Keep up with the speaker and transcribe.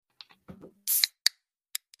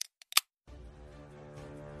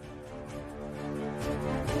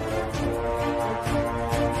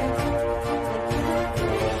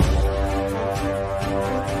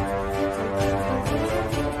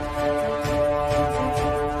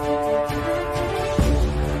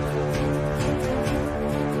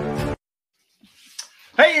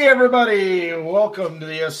everybody. Welcome to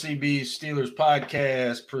the SCB Steelers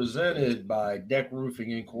podcast presented by Deck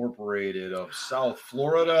Roofing Incorporated of South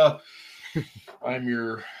Florida. I'm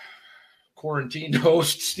your quarantined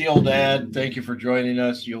host, Steel Dad. Thank you for joining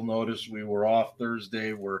us. You'll notice we were off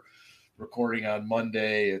Thursday. We're recording on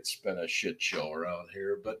Monday. It's been a shit show around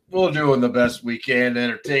here, but we're doing the best we can to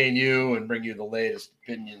entertain you and bring you the latest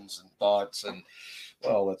opinions and thoughts and,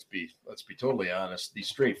 well, let's be totally honest, the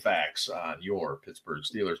straight facts on your Pittsburgh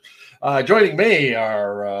Steelers. Joining me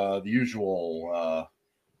are the usual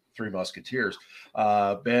three musketeers,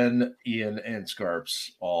 Ben, Ian, and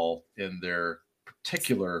Scarps, all in their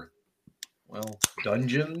particular,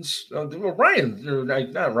 dungeons. Ryan,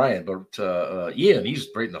 not Ryan, but Ian, he's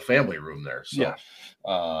right in the family room there. So,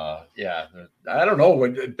 yeah. I don't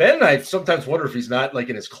know. Ben, I sometimes wonder if he's not like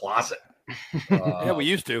in his closet. Yeah, we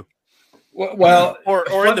used to. Well,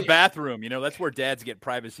 or in the bathroom, that's where dads get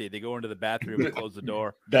privacy. They go into the bathroom and close the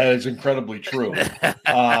door. That is incredibly true.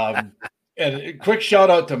 And a quick shout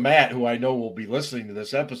out to Matt, who I know will be listening to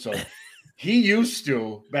this episode. He used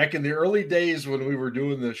to, back in the early days when we were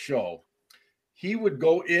doing this show, he would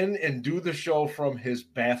go in and do the show from his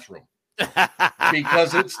bathroom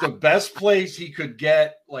because it's the best place he could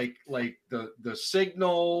get like the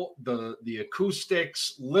signal, the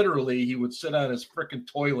acoustics. Literally, he would sit on his freaking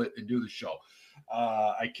toilet and do the show.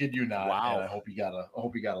 I kid you not. Wow. And I hope you got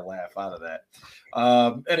a laugh out of that.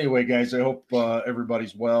 Anyway, guys, I hope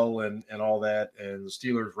everybody's well and all that. And the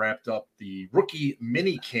Steelers wrapped up the rookie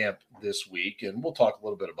mini camp this week, and we'll talk a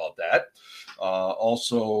little bit about that.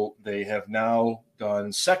 Also, they have now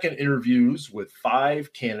done second interviews with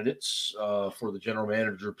 5 candidates for the general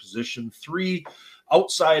manager position, 3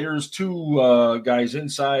 outsiders, 2 guys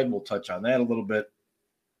inside. We'll touch on that a little bit.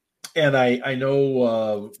 And I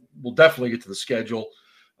know we'll definitely get to the schedule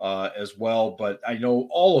as well, but I know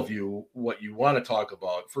all of you, what you want to talk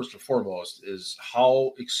about, first and foremost, is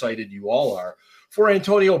how excited you all are for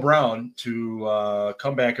Antonio Brown to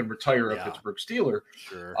come back and retire a Pittsburgh Steeler.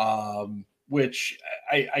 Sure. Which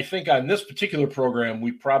I think on this particular program,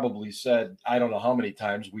 we probably said, I don't know how many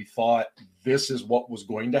times, we thought this is what was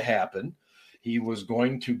going to happen. He was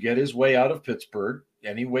going to get his way out of Pittsburgh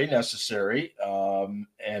any way necessary,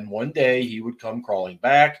 and one day he would come crawling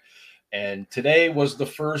back. And today was the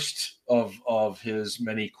first of his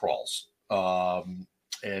many crawls. And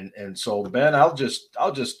so, Ben, I'll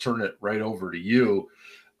just turn it right over to you.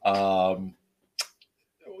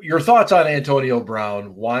 Your thoughts on Antonio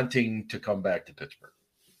Brown wanting to come back to Pittsburgh?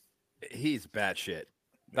 He's batshit.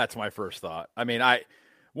 That's my first thought. I mean,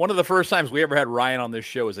 one of the first times we ever had Ryan on this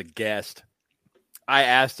show as a guest, I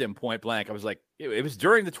asked him point blank. I was like, it was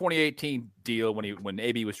during the 2018 deal when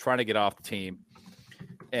AB was trying to get off the team,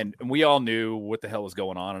 and we all knew what the hell was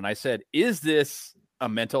going on. And I said, is this a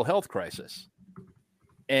mental health crisis?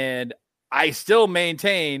 And I still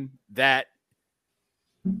maintain that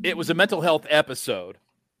it was a mental health episode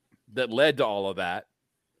that led to all of that,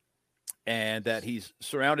 and that he's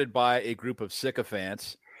surrounded by a group of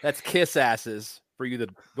sycophants. That's kiss asses for you,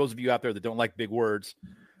 those of you out there that don't like big words,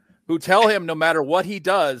 who tell him no matter what he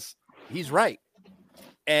does, he's right.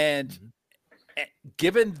 And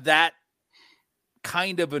given that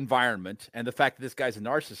kind of environment and the fact that this guy's a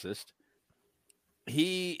narcissist,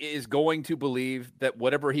 he is going to believe that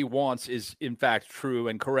whatever he wants is in fact true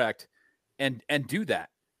and correct, and do that.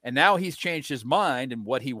 And now he's changed his mind, and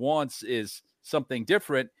what he wants is something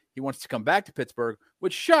different. He wants to come back to Pittsburgh,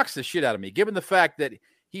 which shocks the shit out of me, given the fact that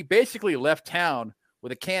he basically left town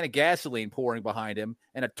with a can of gasoline pouring behind him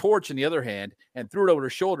and a torch in the other hand, and threw it over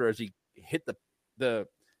his shoulder as he hit the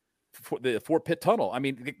Fort Pitt tunnel. I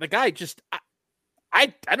mean, the guy just,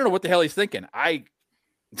 I don't know what the hell he's thinking.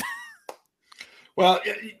 Well,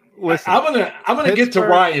 listen, I'm gonna get to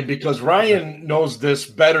Ryan because Ryan knows this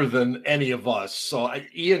better than any of us. So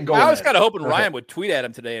Ian, go. I was kind of hoping Ryan would tweet at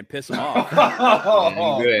him today and piss him off.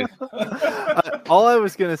 Good. All I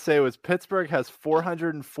was gonna say was Pittsburgh has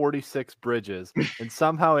 446 bridges, and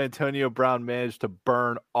somehow Antonio Brown managed to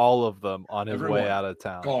burn all of them on his way out of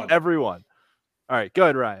town. Gone. Everyone. All right, go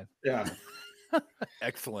ahead, Ryan. Yeah.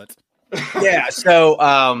 Excellent. Yeah. So,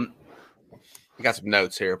 I got some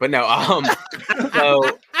notes here, but no.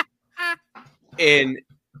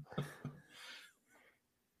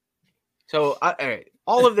 So all right,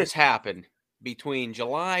 all of this happened between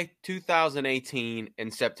July 2018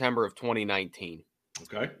 and September of 2019.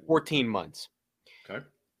 Okay. 14 months. Okay.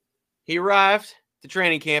 He arrived to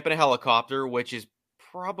training camp in a helicopter, which is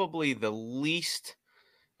probably the least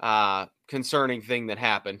concerning thing that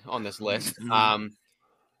happened on this list.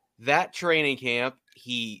 That training camp,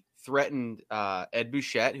 he threatened Ed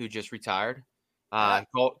Bouchette, who just retired.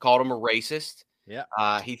 Called him a racist.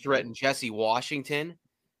 Yeah. He threatened Jesse Washington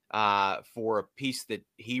for a piece that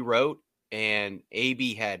he wrote, and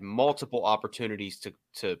AB had multiple opportunities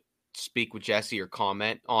to speak with Jesse or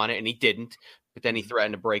comment on it, and he didn't. But then he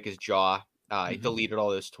threatened to break his jaw. He deleted all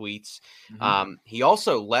those tweets. He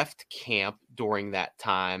also left camp during that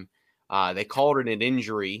time. They called it an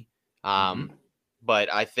injury,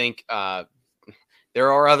 but I think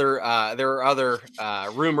there are other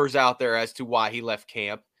rumors out there as to why he left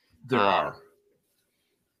camp. There are.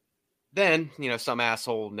 Then, some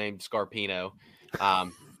asshole named Scarpino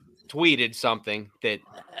tweeted something that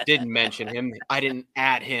didn't mention him. I didn't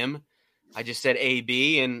add him. I just said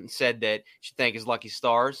AB and said that he should thank his lucky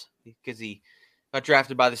stars because he got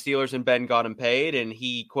drafted by the Steelers and Ben got him paid. And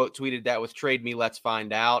he quote tweeted that with "Trade me, let's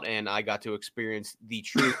find out." And I got to experience the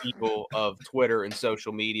true evil of Twitter and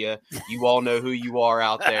social media. You all know who you are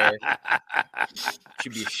out there. You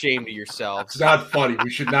should be ashamed of yourselves. It's not funny. We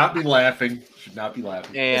should not be laughing. And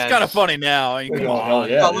it's kind of funny now. I mean,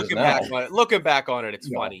 looking back on it, it's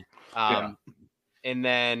funny. And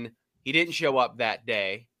then he didn't show up that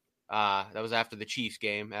day. That was after the Chiefs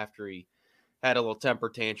game, after he had a little temper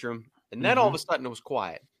tantrum. And then all of a sudden it was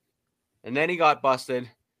quiet. And then he got busted,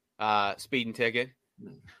 speeding ticket.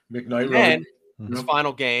 McKnight Road. His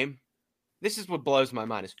final game. This is what blows my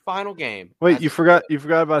mind. His final game. Wait, you forgot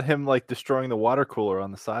about him like destroying the water cooler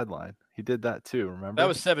on the sideline. He did that too, remember? That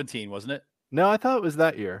was 17, wasn't it? No, I thought it was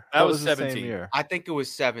that year. That was 17. The same year. I think it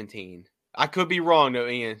was 17. I could be wrong though,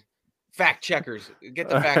 Ian. Fact checkers. Get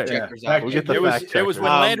the fact checkers out. We'll get the fact checkers. It was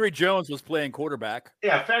when Landry Jones was playing quarterback.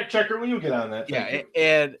 Yeah, fact checker, will you get on that?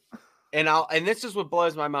 Yeah, and this is what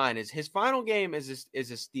blows my mind is his final game is a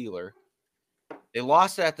Steeler. They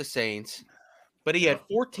lost at the Saints, but he had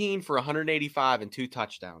 14 for 185 and 2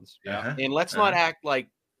 touchdowns. Yeah. And let's not act like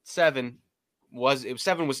Seven was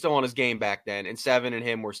still on his game back then, and Seven and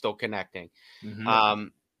him were still connecting.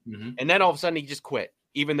 And then all of a sudden he just quit,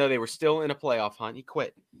 even though they were still in a playoff hunt. He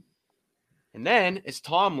quit. And then, as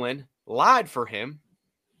Tomlin lied for him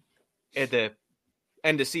at the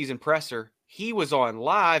end of season presser, he was on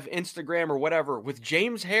live Instagram or whatever with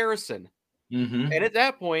James Harrison. And at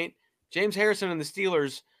that point, James Harrison and the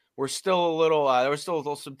Steelers were still there was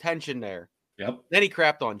still some tension there. Yep. Then he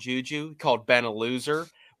crapped on Juju. He called Ben a loser,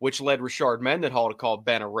 which led Rashard Mendenhall to call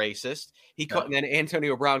Ben a racist. And then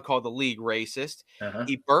Antonio Brown called the league racist.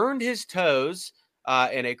 He burned his toes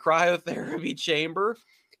in a cryotherapy chamber.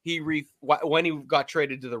 When he got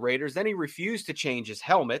traded to the Raiders, then he refused to change his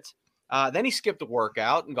helmet. Then he skipped a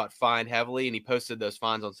workout and got fined heavily, and he posted those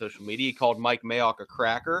fines on social media. He called Mike Mayock a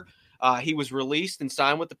cracker. He was released and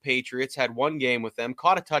signed with the Patriots, had one game with them,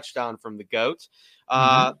 caught a touchdown from the GOAT.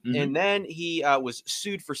 And then he was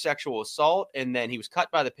sued for sexual assault, and then he was cut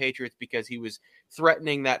by the Patriots because he was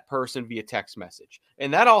threatening that person via text message.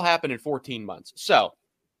 And that all happened in 14 months. So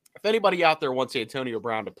if anybody out there wants Antonio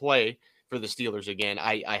Brown to play for the Steelers again,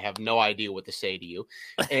 I have no idea what to say to you.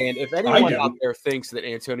 And if anyone out there thinks that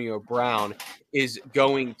Antonio Brown is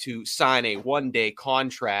going to sign a one-day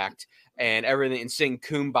contract and everything and sing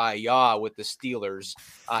Kumbaya with the Steelers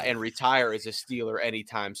and retire as a Steeler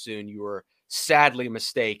anytime soon, you are sadly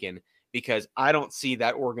mistaken, because I don't see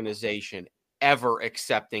that organization ever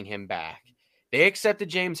accepting him back. They accepted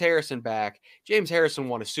James Harrison back. James Harrison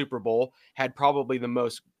won a Super Bowl, had probably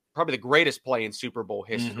the greatest play in Super Bowl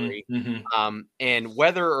history. And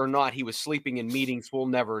whether or not he was sleeping in meetings, we'll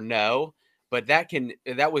never know. But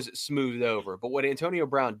that was smoothed over. But what Antonio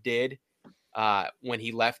Brown did when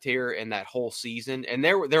he left here in that whole season, and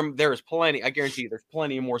there is plenty. I guarantee you, there's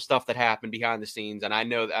plenty more stuff that happened behind the scenes, and I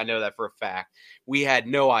know that for a fact. We had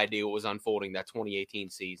no idea what was unfolding that 2018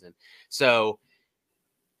 season. So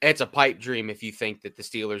it's a pipe dream if you think that the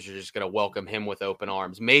Steelers are just going to welcome him with open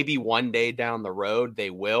arms. Maybe one day down the road they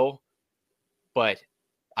will, but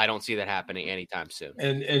I don't see that happening anytime soon.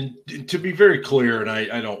 And to be very clear, and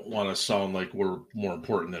I don't want to sound like we're more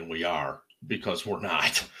important than we are, because we're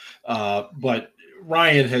not. But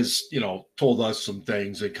Ryan has, told us some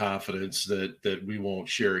things in confidence that we won't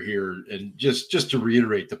share here. And just to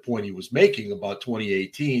reiterate the point he was making about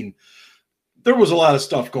 2018, there was a lot of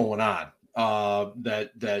stuff going on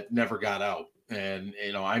that never got out. And,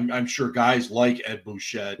 I'm sure guys like Ed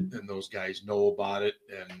Bouchette and those guys know about it,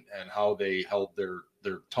 and how they held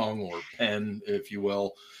their tongue or pen, if you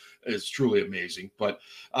will, is truly amazing. But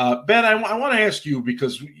Ben, I want to ask you,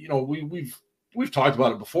 because, we've talked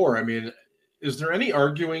about it before. I mean, is there any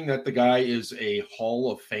arguing that the guy is a Hall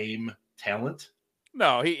of Fame talent?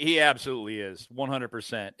 No, he absolutely is,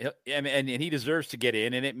 100%. And he deserves to get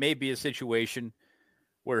in, and it may be a situation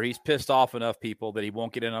where he's pissed off enough people that he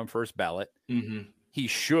won't get in on first ballot. He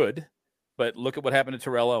should, But look at what happened to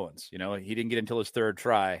Terrell Owens. You know, he didn't get until his third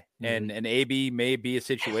try. And AB may be a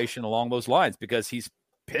situation along those lines because he's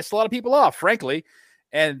pissed a lot of people off, frankly.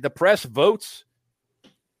 And the press votes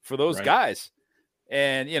for those guys.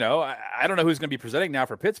 And, you know, I don't know who's going to be presenting now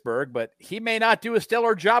for Pittsburgh, but he may not do a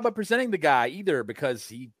stellar job of presenting the guy either because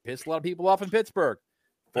he pissed a lot of people off in Pittsburgh,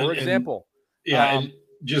 for example. And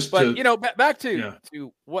back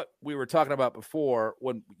to what we were talking about before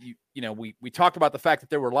when we talked about the fact that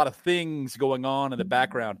there were a lot of things going on in the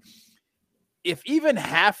background. If even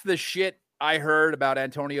half the shit I heard about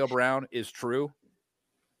Antonio Brown is true,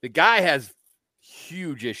 the guy has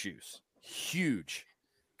huge issues, huge.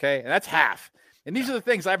 Okay. And that's half. And these are the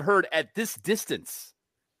things I've heard at this distance.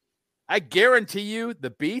 I guarantee you the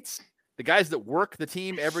beats, the guys that work the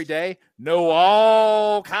team every day, know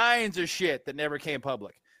all kinds of shit that never came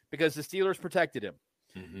public because the Steelers protected him.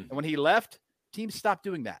 And when he left, teams stopped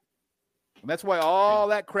doing that. And that's why all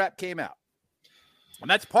that crap came out. And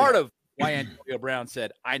that's part of why Antonio Brown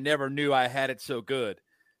said, I never knew I had it so good.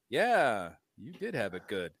 Yeah, you did have it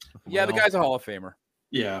good. Yeah, the guy's a Hall of Famer.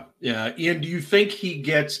 Yeah. Ian, do you think he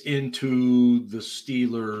gets into the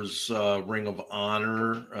Steelers Ring of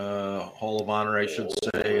Honor, Hall of Honor, I should say,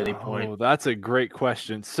 at any point? Oh, that's a great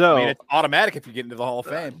question. So it's automatic if you get into the Hall of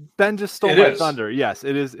Fame. Ben just stole my thunder. Yes,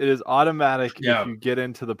 it is. It is automatic if you get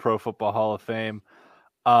into the Pro Football Hall of Fame.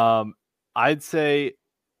 I'd say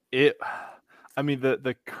it. I mean,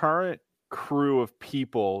 the current crew of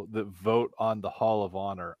people that vote on the Hall of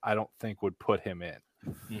Honor, I don't think would put him in.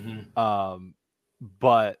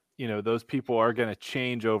 But you know, those people are going to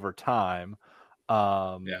change over time.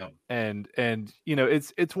 And you know,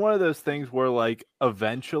 it's one of those things where like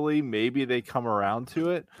eventually maybe they come around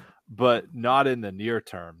to it, but not in the near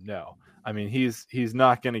term. No, I mean, he's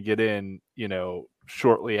not going to get in, you know,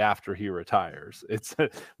 shortly after he retires. It's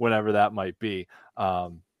whenever that might be.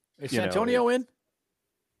 Is Antonio in?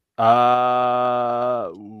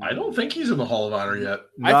 I don't think he's in the Hall of Honor yet.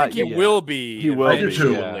 I think he will be. He will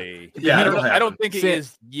be. I don't think he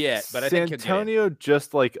is yet, but I think Antonio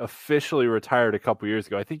just like officially retired a couple years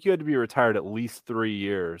ago. I think you had to be retired at least 3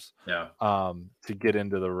 years. To get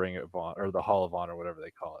into the Ring of Honor or the Hall of Honor, whatever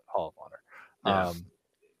they call it, Hall of Honor.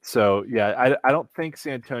 So yeah, I don't think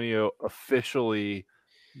Santonio officially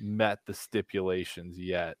met the stipulations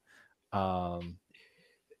yet.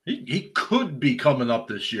 He could be coming up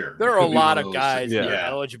this year. There are a lot of guys that are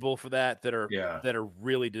eligible for that are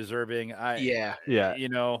really deserving. You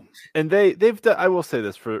know, and they've done, I will say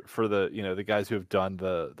this for the, you know, the guys who have done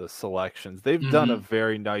the selections, they've done a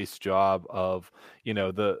very nice job of, you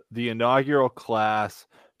know, the inaugural class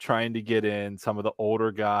trying to get in some of the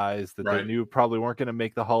older guys that they knew probably weren't going to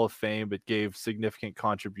make the Hall of Fame, but gave significant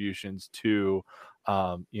contributions to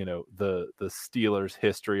you know, the Steelers'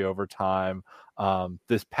 history over time.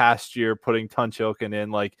 This past year, putting Tunch Ilkin in,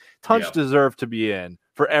 like Tunch deserved to be in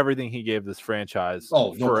for everything he gave this franchise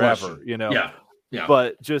forever. Question. You know,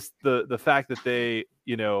 but just the fact that they,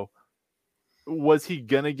 you know, was he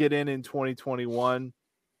gonna get in 2021?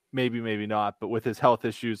 Maybe, maybe not. But with his health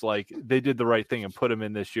issues, like they did the right thing and put him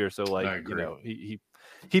in this year. So like, you know, he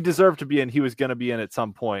deserved to be in. He was going to be in at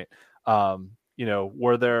some point. You know,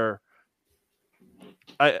 were there?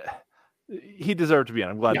 He deserved to be in.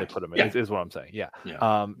 I'm glad they put him in. Is what I'm saying.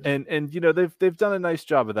 And you know, they've done a nice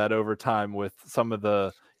job of that over time with some of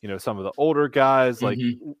the, you know, some of the older guys like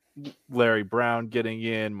Larry Brown getting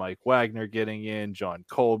in, Mike Wagner getting in, John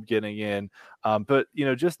Kolb getting in. But you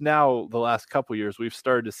know, just now the last couple years, we've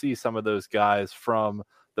started to see some of those guys from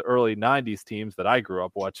the early 90s teams that I grew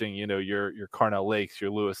up watching, you know, your Carnell Lakes,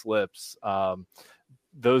 your Lewis Lips,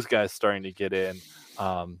 those guys starting to get in,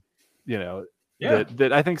 you know,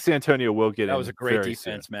 that I think Santonio will get in. That was a great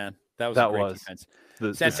defense, soon. Man. That was a great defense.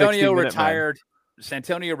 Santonio retired.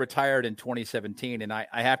 Santonio retired in 2017, and I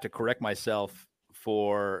have to correct myself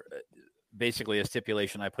for basically a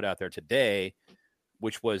stipulation I put out there today,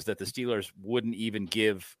 which was that the Steelers wouldn't even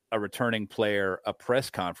give a returning player a press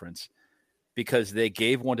conference because they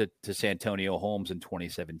gave one to Santonio Holmes in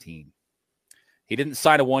 2017. He didn't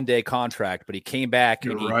sign a one-day contract, but he came back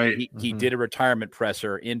and he did a retirement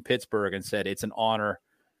presser in Pittsburgh and said it's an honor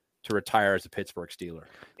to retire as a Pittsburgh Steeler.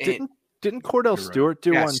 Didn't Cordell Stewart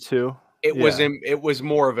do one too? It was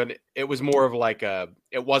more of like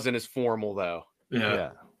it wasn't as formal though.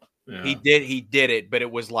 Yeah. He did it, but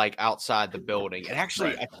it was like outside the building. And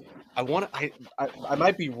actually I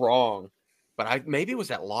might be wrong, but maybe it was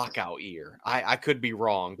that lockout year. I could be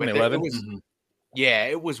wrong, but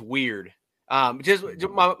it was weird. Just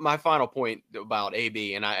my final point about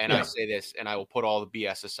AB, and I say this, and I will put all the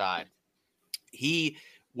BS aside. He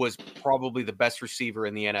was probably the best receiver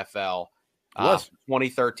in the NFL Was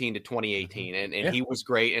 2013 to 2018, and Yeah. he was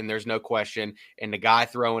great, and there's no question. And the guy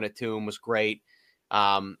throwing it to him was great.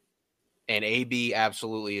 And AB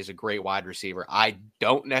absolutely is a great wide receiver. I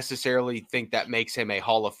don't necessarily think that makes him a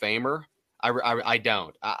Hall of Famer. I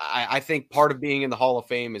don't. I think part of being in the Hall of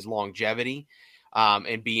Fame is longevity,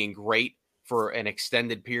 and being great for an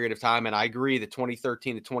extended period of time. And I agree that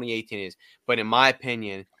 2013 to 2018 is, but in my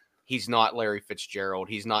opinion, he's not Larry Fitzgerald.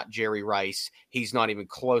 He's not Jerry Rice. He's not even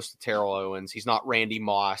close to Terrell Owens. He's not Randy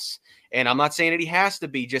Moss. And I'm not saying that he has to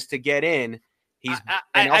be just to get in.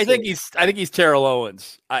 I think he's Terrell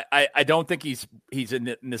Owens. I don't think he's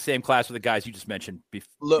in the same class with the guys you just mentioned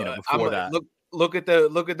before that. Look at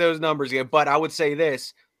those numbers again. But I would say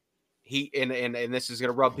this: he and this is going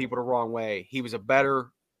to rub people the wrong way. He was better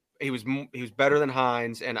than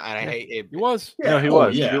Hines, and I hate it. He was. Yeah, he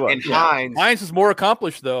was. Yeah. He was. And Hines is more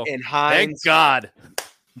accomplished though. And Hines, thank God.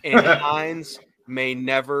 And Hines may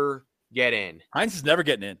never get in. Hines is never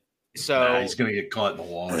getting in. So he's going to get caught in the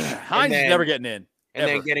wash. Hines is never getting in. And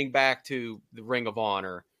then getting back to the Ring of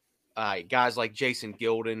Honor, guys like Jason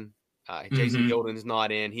Gilden. Jason Gilden's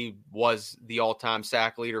not in. He was the all-time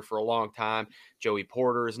sack leader for a long time. Joey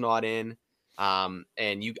Porter is not in. And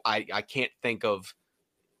I can't think of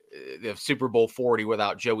the Super Bowl 40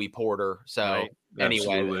 without Joey Porter. So right.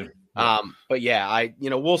 Anyway, but yeah,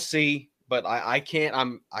 we'll see. But I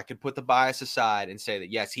could put the bias aside and say that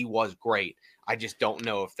yes, he was great. I just don't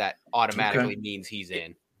know if that automatically means he's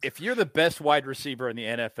in. If you're the best wide receiver in the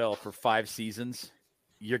NFL for 5 seasons,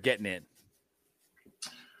 you're getting in.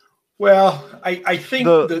 Well, I think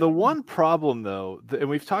the one problem, though, and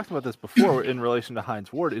we've talked about this before in relation to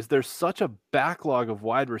Hines Ward, is there's such a backlog of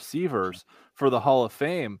wide receivers for the Hall of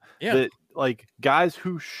Fame that, like, guys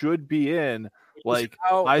who should be in, like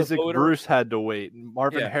Isaac Bruce had to wait, and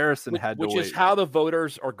Marvin Harrison had to wait. Which is how the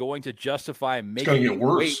voters are going to justify making him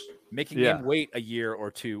wait a year or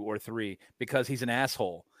 2 or 3 because he's an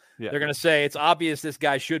asshole. Yeah. They're going to say it's obvious this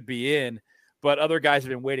guy should be in, but other guys have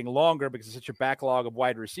been waiting longer because it's such a backlog of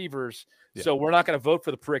wide receivers. Yeah. So we're not going to vote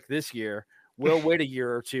for the prick this year. We'll wait a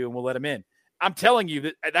year or 2 and we'll let him in. I'm telling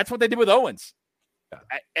you that's what they did with Owens.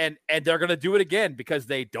 Yeah. And they're going to do it again because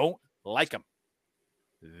they don't like him.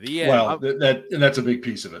 The end. Well, that's a big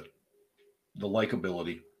piece of it. The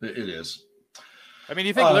likability. It is. I mean,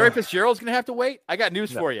 you think Larry Fitzgerald's going to have to wait? I got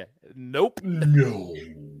news for you. Nope. No.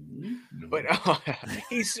 But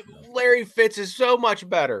Larry Fitz is so much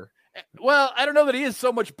better. Well, I don't know that he is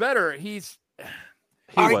so much better. He's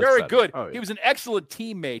very good. Oh, yeah. He was an excellent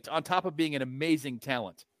teammate on top of being an amazing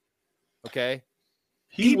talent. Okay.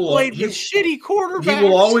 He played with shitty quarterbacks. He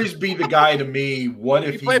will always be the guy to me. What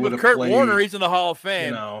if he played with Kurt Warner? He's in the Hall of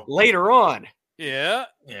Fame. Later on. Yeah.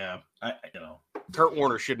 Yeah. Kurt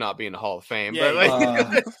Warner should not be in the Hall of Fame.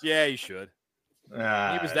 Yeah, yeah, he should. He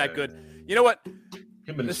was that good. You know what?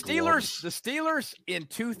 The Steelers in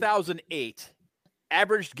 2008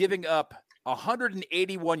 averaged giving up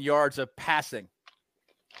 181 yards of passing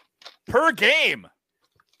per game.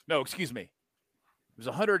 No, excuse me. It was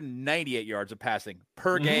 198 yards of passing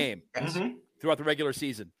per game throughout the regular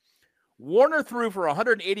season. Warner threw for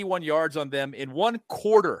 181 yards on them in 1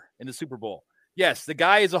 quarter in the Super Bowl. Yes, the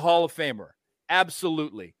guy is a Hall of Famer.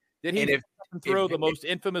 Absolutely. Did he throw the most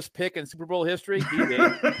infamous pick in Super Bowl history? He did.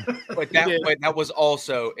 But that was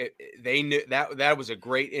also they knew that was a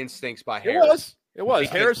great instinct by Harrison. It was.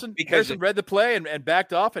 Harrison read the play and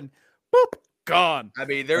backed off and boop, gone. I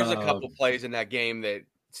mean, there's a couple plays in that game that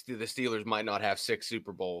the Steelers might not have 6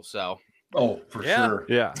 Super Bowls. So, for sure.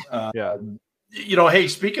 Yeah. Hey,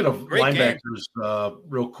 speaking of linebackers,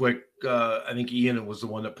 real quick, I think Ian was the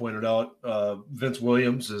one that pointed out Vince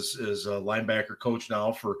Williams is a linebacker coach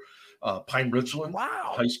now for Pine Ridgeland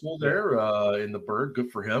High School there in the Bird.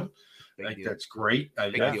 Good for him. I think that's great.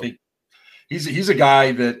 I think he's a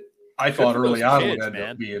guy that I thought early on would end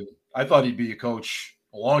up being. I thought he'd be a coach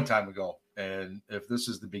a long time ago. And if this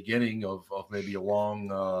is the beginning of maybe a long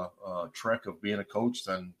trek of being a coach,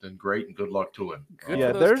 then great and good luck to him. Good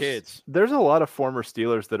for those kids. There's a lot of former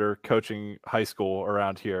Steelers that are coaching high school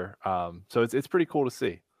around here, so it's pretty cool to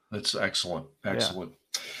see. That's excellent. Excellent. Yeah.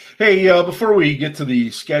 Hey, before we get to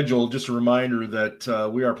the schedule, just a reminder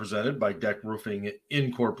that we are presented by Deck Roofing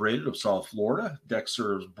Incorporated of South Florida. Deck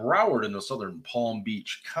serves Broward and the southern Palm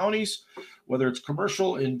Beach counties. Whether it's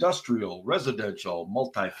commercial, industrial, residential,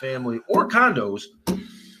 multifamily, or condos,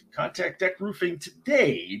 contact Deck Roofing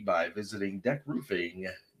today by visiting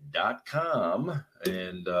deckroofing.com.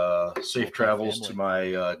 And safe travels to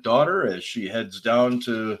my daughter as she heads down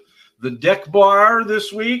to the Deck Bar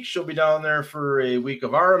this week. She'll be down there for a week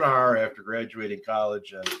of R&R after graduating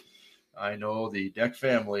college, and I know the Deck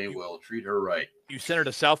family will treat her right. You sent her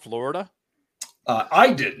to South Florida?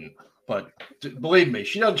 I didn't, but believe me,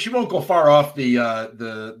 she doesn't. She won't go far off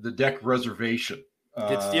the deck reservation.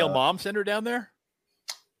 Did Steel Mom send her down there?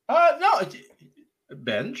 No,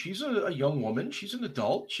 Ben. She's a young woman. She's an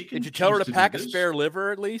adult. She can. Did you tell her to pack a this. spare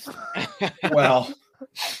liver at least? Well,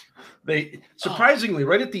 they surprisingly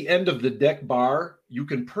right at the end of the deck bar, you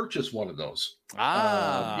can purchase one of those.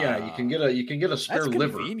 Yeah, you can get a spare That's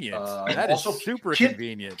liver. Convenient. That is super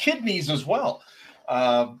convenient. Kidneys as well.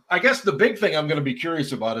 I guess the big thing I'm going to be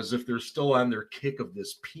curious about is if they're still on their kick of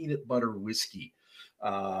this peanut butter whiskey.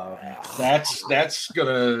 That's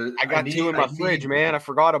gonna. I got two in my fridge, man. I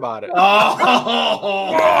forgot about it.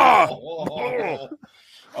 Oh.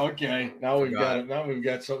 Okay, now we've got it. Now we've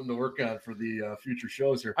got something to work on for the future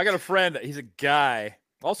shows here. I got a friend. He's a guy,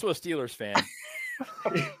 also a Steelers fan.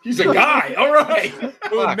 He's a guy. All right.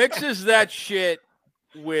 Who mixes that shit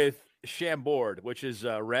with Chambord, which is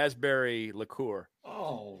raspberry liqueur.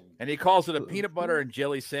 Oh. And he calls it a peanut butter and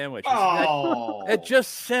jelly sandwich. Oh. It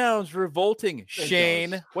just sounds revolting,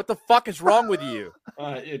 Shane. Does. What the fuck is wrong with you?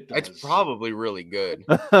 It does. It's probably really good.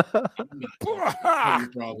 You're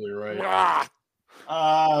probably right.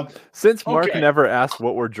 Since Mark never asked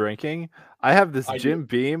what we're drinking, I have this Jim do.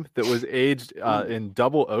 Beam that was aged in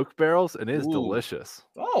double oak barrels and is delicious.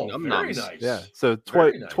 Oh, very nice. Yeah, so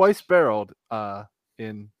twice barreled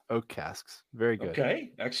in oak casks. Very good.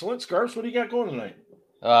 Okay, excellent. Scarps, what do you got going tonight?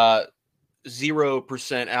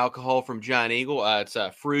 0% alcohol from Giant Eagle. It's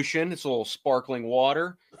Fruition. It's a little sparkling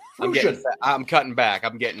water. I'm cutting back.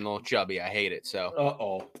 I'm getting a little chubby. I hate it.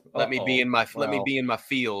 So let me be in my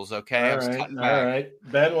feels. Okay, All right.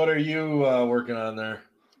 Ben, what are you working on there?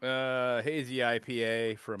 Hazy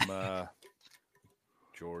IPA from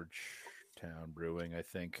Georgetown Brewing, I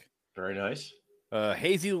think. Very nice.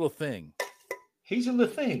 Hazy little thing. Hazy little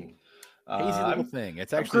thing.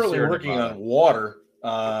 It's actually currently working on water.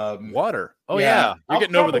 Water. Oh yeah. You're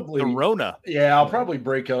getting over the Rona. Yeah, I'll probably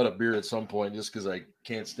break out a beer at some point just because I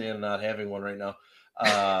can't stand not having one right now.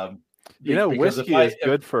 Whiskey is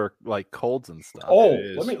good for like colds and stuff. Oh,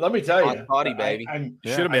 let me tell you, hot toddy, baby.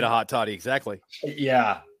 Should have made a hot toddy. Exactly.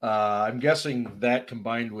 Yeah, I'm guessing that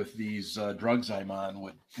combined with these drugs I'm on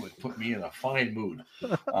would put me in a fine mood.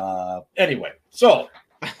 Anyway, so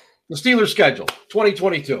the Steelers schedule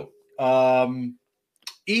 2022.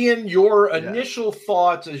 Ian, your initial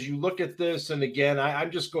thoughts as you look at this, and again,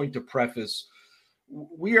 I'm just going to preface.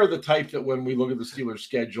 We are the type that when we look at the Steelers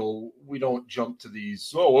schedule, we don't jump to these,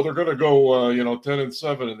 they're going to go,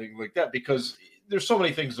 10-7 and things like that, because there's so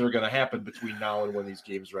many things that are going to happen between now and when these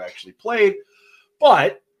games are actually played.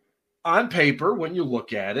 But on paper, when you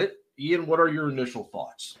look at it, Ian, what are your initial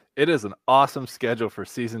thoughts? It is an awesome schedule for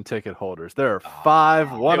season ticket holders. There are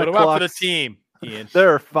 5 1 o'clock for the team. Ian.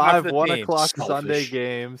 There are 5 1 o'clock Sunday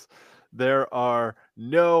games. There are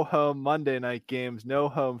no home Monday night games, no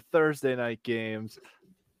home Thursday night games,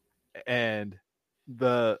 and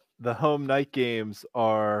the home night games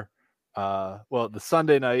are the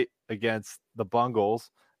Sunday night against the Bungles,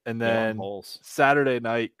 and then Saturday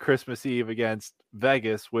night Christmas Eve against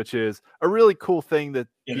Vegas, which is a really cool thing that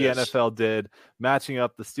NFL did, matching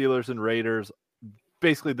up the Steelers and Raiders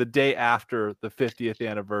basically the day after the 50th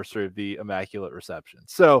anniversary of the Immaculate Reception.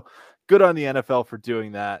 So good on the NFL for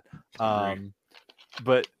doing that.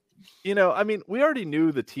 But, we already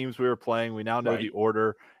knew the teams we were playing. We now know the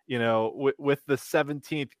order. With the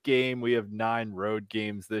 17th game, we have 9 road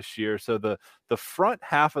games this year. So the front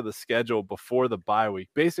half of the schedule before the bye week,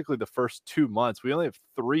 basically the first 2 months, we only have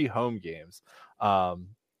 3 home games and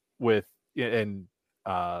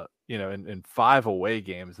 5 away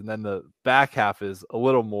games. And then the back half is a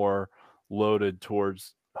little more loaded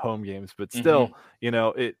towards home games, but still,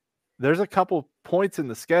 there's a couple points in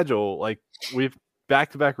the schedule. Like we've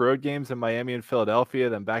back-to-back road games in Miami and Philadelphia,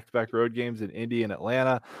 then back-to-back road games in Indy and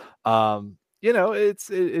Atlanta.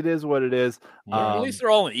 It is what it is. At least they're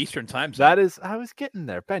all in Eastern time zone. That is, I was getting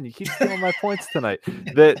there. Ben, you keep stealing my points tonight.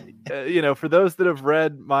 That, for those that have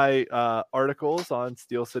read my articles on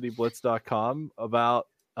SteelCityBlitz.com about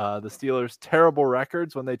the Steelers' terrible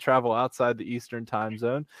records when they travel outside the Eastern time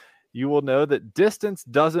zone, you will know that distance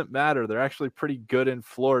doesn't matter. They're actually pretty good in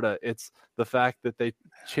Florida. It's the fact that they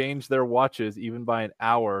change their watches even by an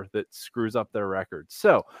hour that screws up their record.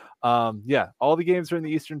 So, all the games are in the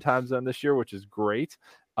Eastern time zone this year, which is great.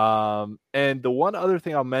 And the one other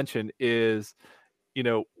thing I'll mention is,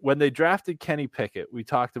 when they drafted Kenny Pickett, we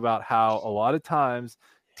talked about how a lot of times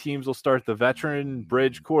teams will start the veteran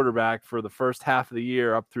bridge quarterback for the first half of the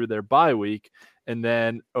year up through their bye week, and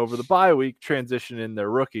then over the bye week transition in their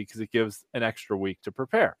rookie because it gives an extra week to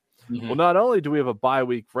prepare. Mm-hmm. Well, not only do we have a bye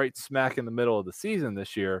week right smack in the middle of the season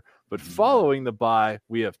this year, But following the bye,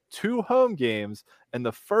 we have 2 home games, and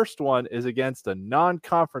the first one is against a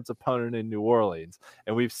non-conference opponent in New Orleans.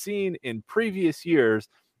 And we've seen in previous years,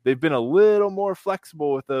 they've been a little more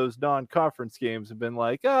flexible with those non-conference games and been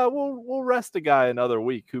like, we'll rest a guy another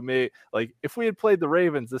week who may, like, if we had played the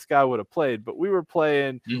Ravens, this guy would have played, but we were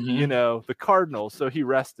playing, the Cardinals, so he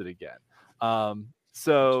rested again. That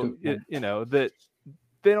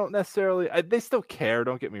they don't necessarily, they still care,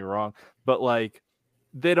 don't get me wrong, but like,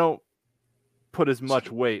 they don't put as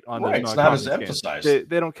much weight on those it's not as games. emphasized.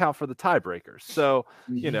 They don't count for the tiebreakers. So,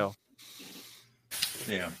 Yeah.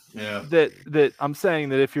 That I'm saying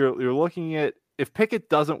that if you're looking at, if Pickett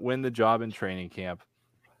doesn't win the job in training camp,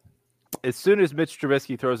 as soon as Mitch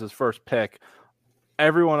Trubisky throws his first pick,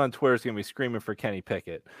 everyone on Twitter is going to be screaming for Kenny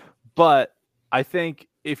Pickett. But I think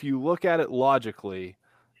if you look at it logically,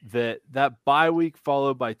 that bye week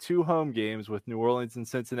followed by 2 home games with New Orleans and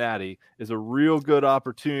Cincinnati is a real good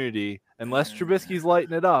opportunity, unless Trubisky's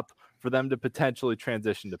lighting it up, for them to potentially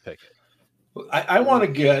transition to Pickett. I want to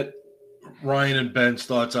get Ryan and Ben's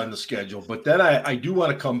thoughts on the schedule, but then I do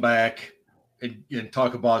want to come back and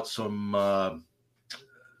talk about some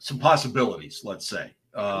possibilities, let's say,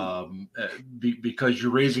 because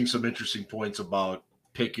you're raising some interesting points about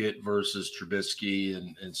Pickett versus Trubisky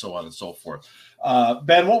and so on and so forth.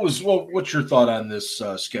 Ben, what's your thought on this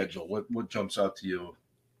schedule? What jumps out to you?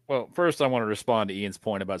 Well, first I want to respond to Ian's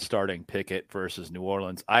point about starting Pickett versus New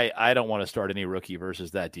Orleans. I don't want to start any rookie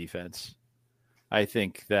versus that defense. I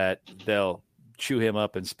think that they'll chew him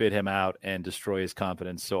up and spit him out and destroy his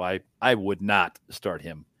confidence. So I would not start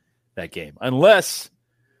him that game unless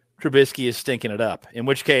Trubisky is stinking it up, in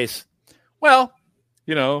which case, got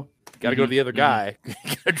to go to the other guy.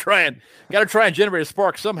 got to try and generate a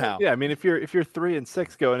spark somehow. Yeah, I mean, if you're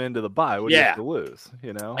 3-6 going into the bye, what do you have to lose?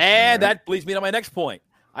 And that leads me to my next point.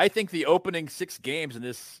 I think the opening 6 games in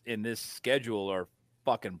this schedule are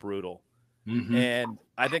fucking brutal, and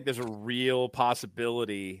I think there's a real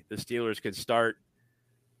possibility the Steelers could start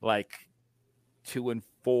like 2-4,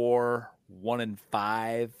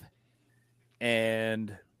 1-5,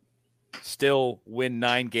 and still win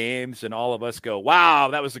 9 games, and all of us go, wow,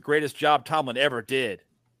 that was the greatest job Tomlin ever did.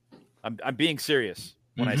 I'm being serious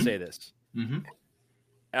when I say this.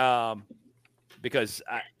 Because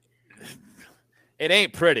it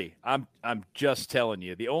ain't pretty. I'm just telling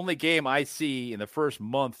you. The only game I see in the first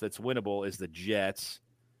month that's winnable is the Jets.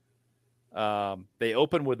 They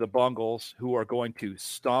open with the Bungles, who are going to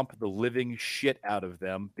stomp the living shit out of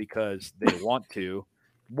them because they want to.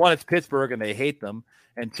 1, it's Pittsburgh and they hate them.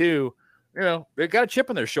 And 2, they've got a chip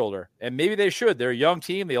on their shoulder, and maybe they should. They're a young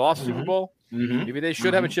team. They lost the Super Bowl. Maybe they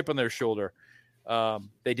should have a chip on their shoulder.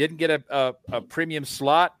 They didn't get a premium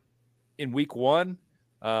slot in week 1.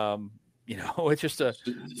 It's just a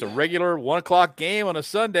regular 1:00 game on a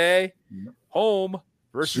Sunday, home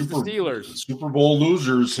versus the Steelers. Super Bowl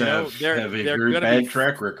losers have a very bad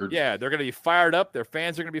track record. Yeah, they're going to be fired up. Their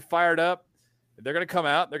fans are going to be fired up. They're going to come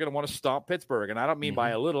out. They're going to want to stomp Pittsburgh, and I don't mean by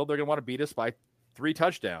a little. They're going to want to beat us by 3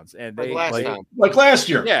 touchdowns, and like last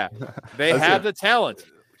year. Yeah, they have the talent.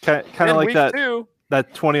 Kind of like that. 2,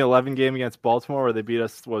 that 2011 game against Baltimore where they beat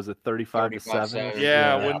us, was it 35-7?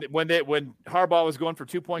 Yeah, when Harbaugh was going for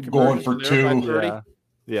 2-point conversion, going for 2.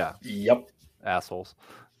 Yeah. Yep. Assholes.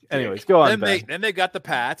 Anyways, go on. Then they got the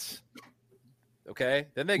Pats. Okay.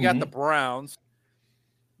 Then they got the Browns.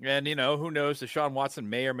 And who knows? Deshaun Watson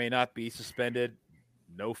may or may not be suspended.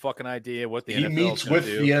 No fucking idea what the NFL meets with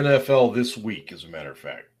the NFL this week, as a matter of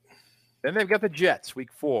fact. Then they've got the Jets,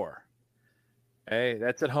 week 4. Hey,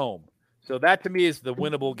 that's at home. So that to me is the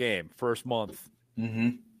winnable game, first month.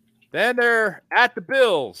 Then they're at the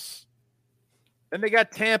Bills. Then they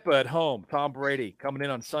got Tampa at home. Tom Brady coming in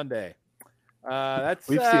on Sunday. We've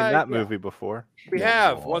seen that movie before. We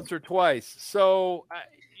have once or twice. So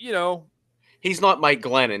he's not Mike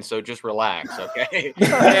Glennon, so just relax, okay?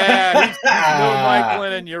 Yeah, he's no Mike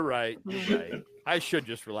Glennon. You're right. I should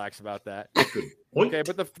just relax about that. Okay,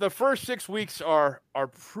 but the first 6 weeks are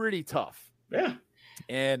pretty tough. Yeah.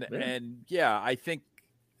 And I think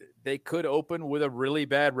they could open with a really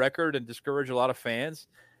bad record and discourage a lot of fans,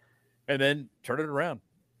 and then turn it around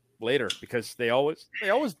later, because they always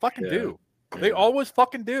fucking do. They always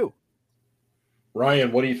fucking do.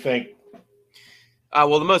 Ryan, what do you think?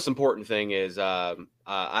 Well, the most important thing is I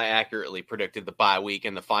accurately predicted the bye week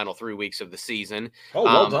and the final 3 weeks of the season. Oh,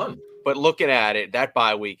 well done. But looking at it, that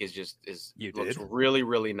bye week looks did? really,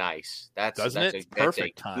 really nice. That's a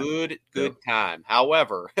time. Good time.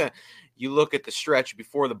 However, you look at the stretch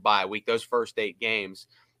before the bye week, those first 8 games.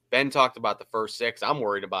 Ben talked about the first 6. I'm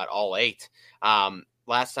worried about all 8.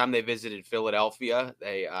 Last time they visited Philadelphia,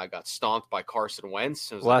 they got stomped by Carson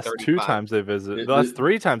Wentz. It was last like 2 times they visited. The last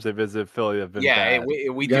 3 times they visited Philly have been bad.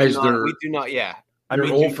 We Guys, do not. Yeah, they're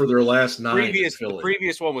 0 for their last 9. The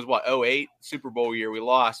previous one was what 2008 Super Bowl year. We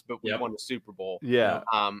lost, but we won the Super Bowl. Yeah.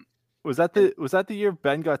 Was that the year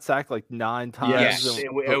Ben got sacked like 9 times? Yes,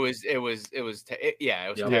 it was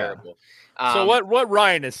terrible. So what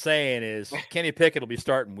Ryan is saying is Kenny Pickett will be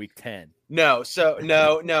starting week 10. No. That's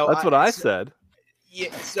what I said.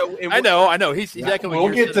 Yeah, so I know. He's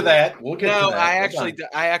we'll get to that. We'll get to that.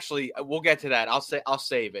 I actually we'll get to that. I'll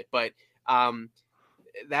save it. But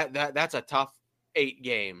that's a tough 8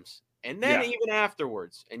 games. And then even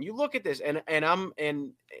afterwards, and you look at this, and I'm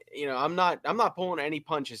not pulling any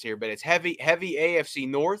punches here, but it's heavy AFC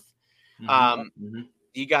North.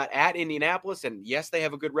 You got at Indianapolis, and yes, they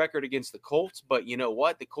have a good record against the Colts, but you know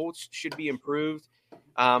what? The Colts should be improved.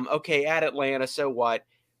 Okay, at Atlanta, so what?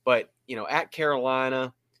 But at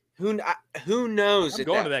Carolina, who knows? I'm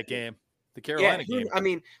going to that game, the Carolina game. I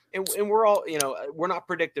mean, and we're all we're not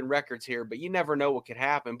predicting records here, but you never know what could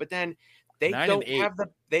happen. But then they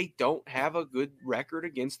don't have a good record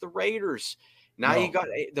against the Raiders. Now you got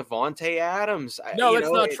Devontae Adams. No, that's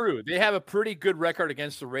not true. They have a pretty good record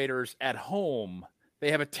against the Raiders at home. They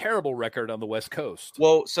have a terrible record on the West Coast.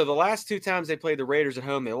 Well, so the last 2 times they played the Raiders at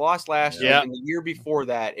home, they lost last year. And the year before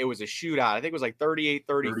that, it was a shootout. I think it was like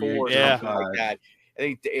 38-34 or something like that. I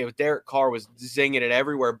think Derek Carr was zinging it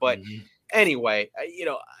everywhere. But anyway,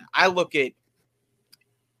 I look at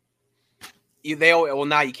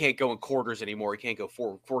now you can't go in quarters anymore. You can't go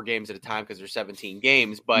four games at a time because there's 17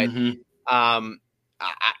 games. But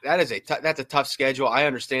that's a tough schedule. I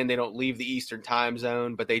understand they don't leave the Eastern time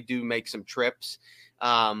zone, but they do make some trips.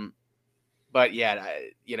 But yeah,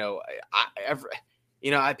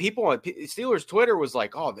 people on Steelers Twitter was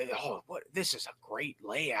like, what? This is a great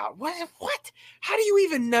layout. What? How do you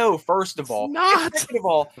even know? First of all, second of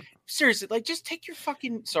all, seriously, like just take your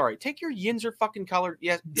Yinzer fucking color.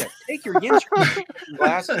 Yes, take your Yinzer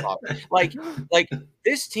glasses off. Like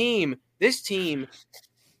this team.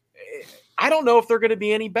 I don't know if they're going to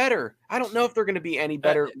be any better. I don't know if they're going to be any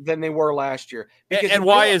better than they were last year. And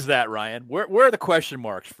why is that, Ryan? Where are the question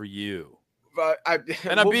marks for you? I'm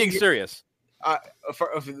being serious. If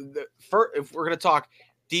we're going to talk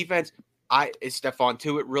defense, is Stephon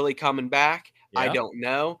Tuitt really coming back? Yeah. I don't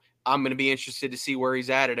know. I'm going to be interested to see where he's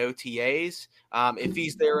at OTAs. If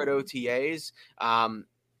he's there at OTAs,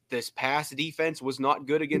 this pass defense was not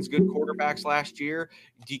good against good quarterbacks last year.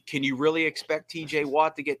 Can you really expect TJ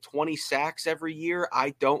Watt to get 20 sacks every year?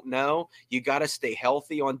 I don't know. You got to stay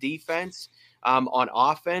healthy on defense. On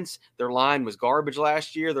offense, their line was garbage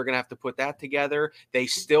last year. They're going to have to put that together. They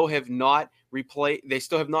still have not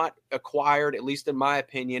acquired, at least in my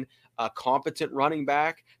opinion, a competent running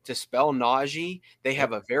back to spell Najee. They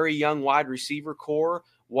have a very young wide receiver core,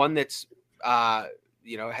 one that's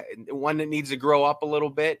one that needs to grow up a little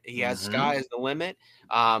bit. He has sky is the limit.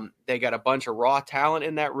 They got a bunch of raw talent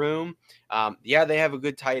in that room. They have a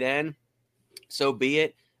good tight end. So be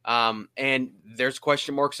it. And there's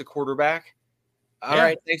question marks at quarterback. All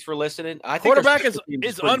right. Thanks for listening. I think quarterback is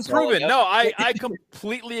unproven. Solid. No, I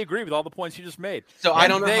completely agree with all the points you just made. So I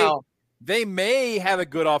don't know how. They may have a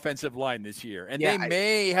good offensive line this year, and they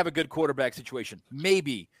may have a good quarterback situation.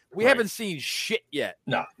 Maybe. We haven't seen shit yet.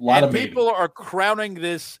 No, a lot of people are crowning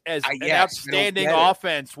this as an outstanding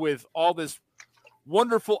offense with all this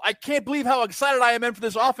wonderful. I can't believe how excited I am for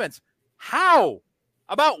this offense. How?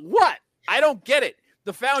 About what? I don't get it.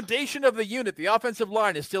 The foundation of the unit, the offensive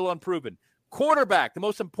line, is still unproven. Quarterback, the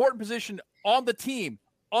most important position on the team,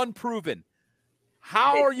 unproven.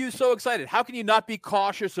 How are you so excited? How can you not be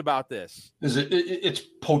cautious about this? It's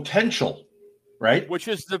potential, right? Which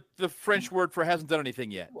is the French word for hasn't done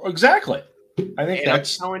anything yet. Exactly. I think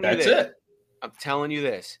that's it. I'm telling you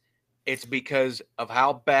this. It's because of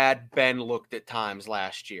how bad Ben looked at times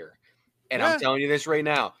last year. And I'm telling you this right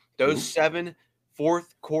now. Those 7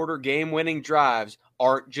 fourth quarter game-winning drives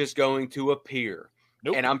aren't just going to appear.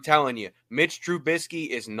 Nope. And I'm telling you, Mitch Trubisky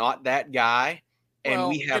is not that guy. And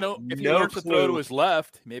we have if he learns to throw to his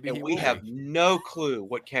left, maybe we have no clue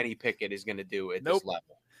what Kenny Pickett is going to do at this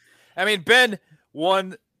level. I mean, Ben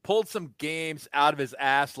pulled some games out of his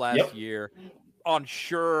ass last year on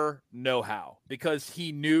sure know-how because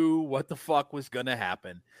he knew what the fuck was going to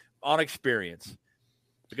happen on experience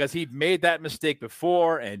because he'd made that mistake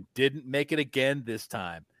before and didn't make it again this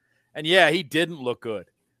time. And he didn't look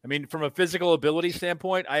good. I mean, from a physical ability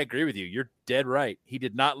standpoint, I agree with you. You're dead right. He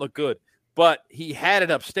did not look good. But he had it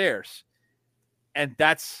upstairs, and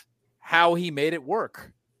that's how he made it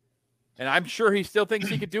work. And I'm sure he still thinks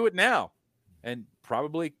he could do it now. And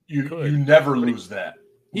probably You could. never lose that.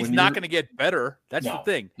 He's not going to get better. That's the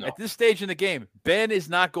thing. No. At this stage in the game, Ben is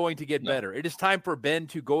not going to get No. better. It is time for Ben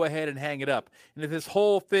to go ahead and hang it up. And if this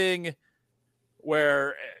whole thing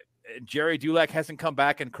where Jerry Dulac hasn't come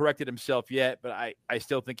back and corrected himself yet, but I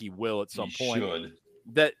still think he will at some point. Should.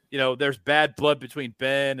 That, there's bad blood between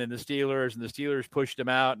Ben and the Steelers pushed him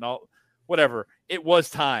out and all, whatever. It was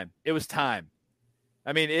time. It was time.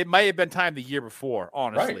 I mean, it might have been time the year before,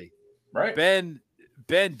 honestly. Right. Ben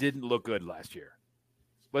didn't look good last year.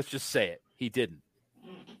 Let's just say it. He didn't.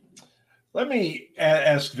 Let me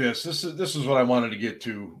ask this. This is what I wanted to get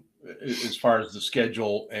to as far as the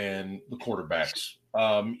schedule and the quarterbacks.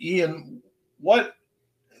 Ian,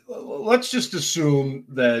 let's just assume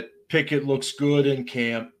that Pickett looks good in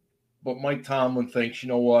camp, but Mike Tomlin thinks, you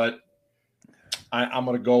know what? I'm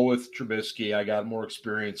going to go with Trubisky. I got more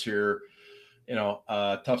experience here.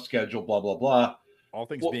 Tough schedule, blah, blah, blah. All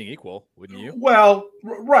things being equal, wouldn't you? Well,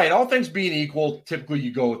 right. All things being equal, typically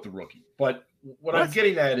you go with the rookie. But what I'm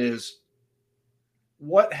getting at is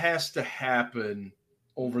what has to happen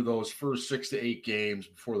over those first 6 to 8 games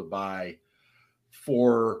before the bye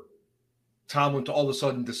for Tomlin to all of a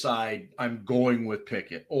sudden decide I'm going with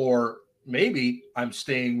Pickett, or maybe I'm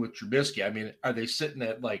staying with Trubisky. I mean, are they sitting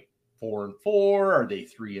at like 4-4? Are they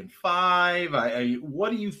 3-5?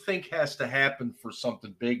 What do you think has to happen for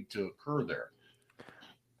something big to occur there?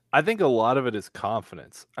 I think a lot of it is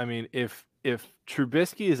confidence. I mean, if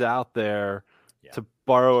Trubisky is out there, to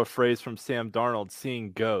borrow a phrase from Sam Darnold,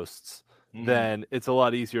 seeing ghosts, then it's a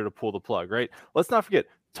lot easier to pull the plug, right? Let's not forget,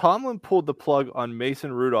 Tomlin pulled the plug on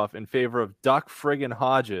Mason Rudolph in favor of Duck friggin'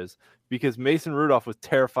 Hodges because Mason Rudolph was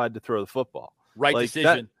terrified to throw the football. Right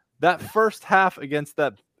decision. That first half against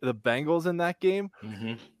the Bengals in that game,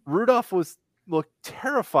 Rudolph looked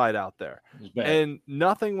terrified out there, and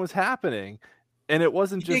nothing was happening. And it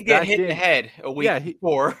wasn't just get hit in the head a week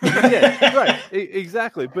before. Right,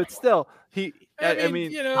 exactly. But still, I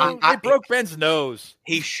mean, it broke Ben's nose.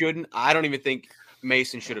 He shouldn't. I don't even think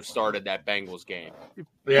Mason should have started that Bengals game.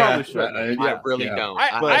 Probably should. I really don't.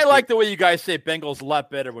 I like the way you guys say Bengals a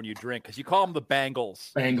lot better when you drink because you call them the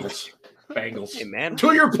Bengals. Bengals. Hey, man.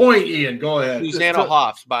 To your point, Ian, go ahead. Susanna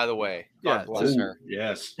Hoffs, by the way. Yeah, bless her.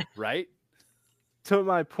 Yes. Right? To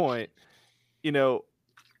my point,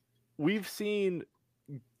 we've seen,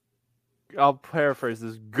 I'll paraphrase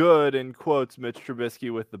this, good in quotes Mitch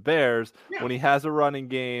Trubisky with the Bears when he has a running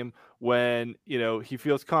game, when he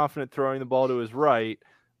feels confident throwing the ball to his right.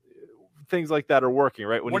 Things like that are working,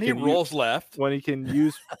 right? When he rolls left, when he can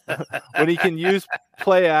use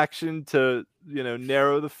play action to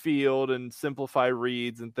narrow the field and simplify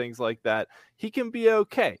reads and things like that, he can be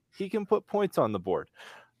okay. He can put points on the board.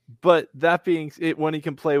 But that being it, when he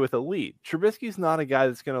can play with a lead, Trubisky's not a guy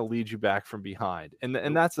that's going to lead you back from behind. And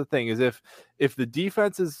that's the thing, is if the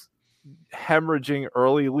defense is hemorrhaging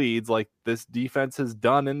early leads like this defense has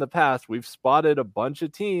done in the past, we've spotted a bunch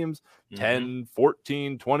of teams 10,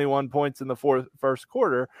 14, 21 points in the first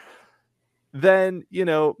quarter, then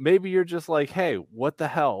maybe you're just like, hey, what the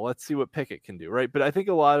hell, let's see what Pickett can do, right? But I think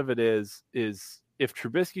a lot of it is if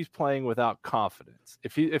Trubisky's playing without confidence,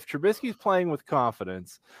 if Trubisky's playing with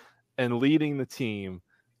confidence and leading the team,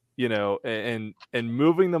 and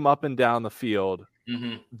moving them up and down the field,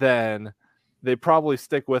 then they probably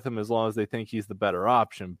stick with him as long as they think he's the better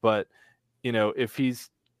option. But if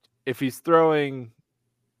he's throwing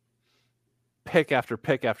pick after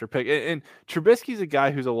pick after pick, and Trubisky's a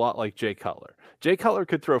guy who's a lot like Jay Cutler. Jay Cutler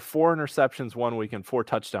could throw 4 interceptions one week and 4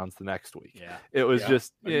 touchdowns the next week. Yeah, it was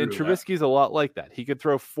and Trubisky's a lot like that. He could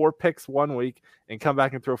throw 4 picks one week and come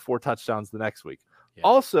back and throw 4 touchdowns the next week. Yeah.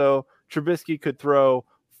 Also, Trubisky could throw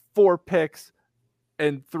 4 picks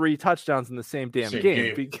and 3 touchdowns in the same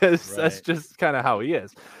game because that's just kind of how he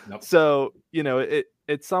is. Nope. So,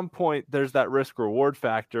 at some point there's that risk reward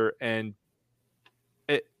factor. And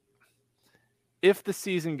if the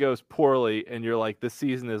season goes poorly and you're like, this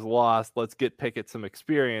season is lost, let's get Pickett some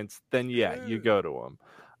experience, then you go to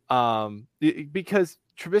him. Because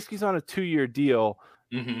Trubisky's on a 2-year deal.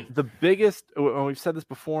 The biggest, and we've said this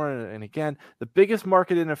before and again, the biggest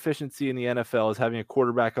market inefficiency in the NFL is having a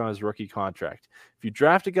quarterback on his rookie contract. If you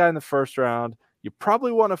draft a guy in the first round, you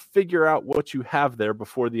probably want to figure out what you have there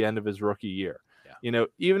before the end of his rookie year. Yeah.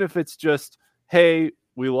 Even if it's just, hey,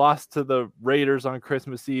 we lost to the Raiders on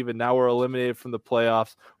Christmas Eve and now we're eliminated from the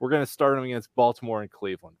playoffs, we're going to start them against Baltimore and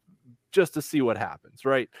Cleveland just to see what happens,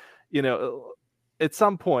 right? At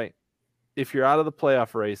some point, if you're out of the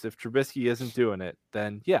playoff race, if Trubisky isn't doing it,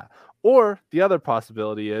 then yeah. Or the other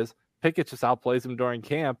possibility is Pickett just outplays him during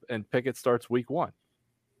camp and Pickett starts week 1.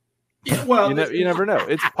 Yeah, well, you never know.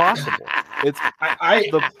 It's possible. It's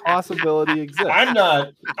the possibility exists. I'm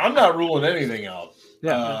not ruling anything out.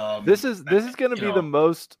 Yeah, this is going to be the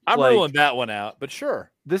most. I'm ruling that one out, but sure.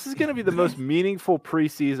 This is going to be the most meaningful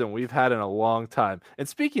preseason we've had in a long time. And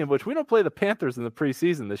speaking of which, we don't play the Panthers in the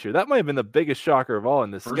preseason this year. That might have been the biggest shocker of all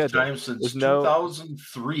in this schedule. First time since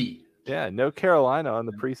 2003. Yeah, no Carolina on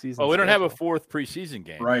the preseason. Oh, we don't have a fourth preseason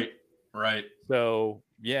game. Right. So,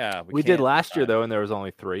 yeah. We did last year, though, and there was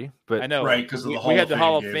only 3. But I know. Right, because we had the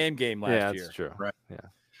Hall of Fame game last year. Yeah, that's true. Right. Yeah.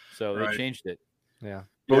 So they changed it. Yeah.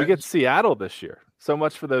 But we get Seattle this year. So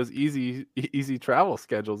much for those easy travel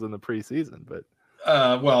schedules in the preseason. But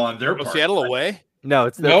well, on their part, Seattle away? No,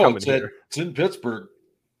 it's here. It's in Pittsburgh.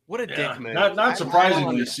 What a dick move! Not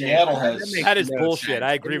surpringly, Seattle has. That is bullshit.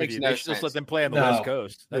 I agree with you. They should just let them play on the West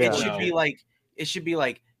Coast. It should be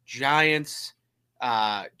like Giants,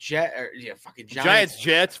 fucking Giants,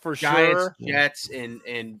 Jets for sure. Jets,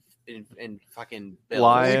 and fucking Bills.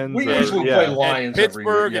 Lions. We usually play Lions. And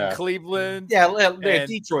Pittsburgh and Cleveland. Yeah,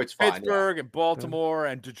 Detroit's fine. Pittsburgh and Baltimore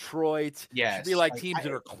and Detroit. Yeah, should be like teams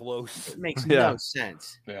that are close. It makes no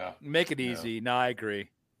sense. Yeah, make it easy. No, I agree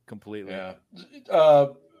completely. Yeah,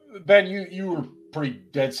 Ben, you were pretty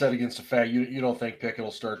dead set against the fact you don't think Pickett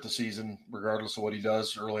will start the season regardless of what he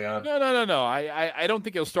does early on. No. I don't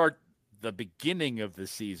think he'll start the beginning of the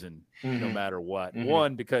season no matter what.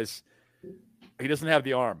 One, because he doesn't have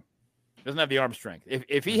the arm. He doesn't have the arm strength.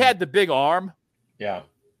 If he had the big arm, and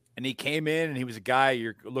he came in and he was a guy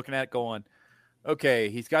you're looking at going, okay,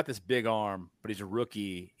 he's got this big arm, but he's a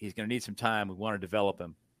rookie. He's going to need some time. We want to develop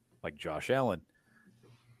him, like Josh Allen.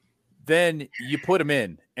 Then you put him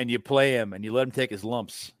in and you play him and you let him take his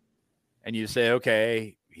lumps and you say,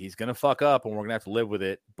 okay, he's going to fuck up and we're going to have to live with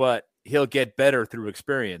it, but he'll get better through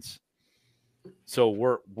experience. So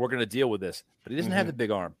we're going to deal with this, but he doesn't have the big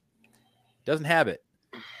arm. Doesn't have it.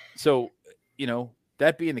 So,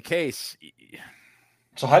 that being the case.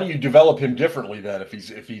 So how do you develop him differently then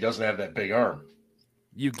if he doesn't have that big arm?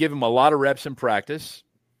 You give him a lot of reps in practice,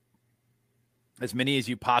 as many as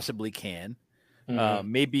you possibly can.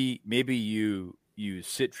 Maybe you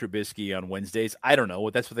sit Trubisky on Wednesdays. I don't know.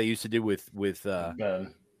 That's what they used to do with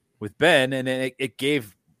Ben, and then it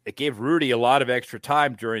gave Rudy a lot of extra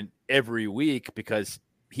time during every week because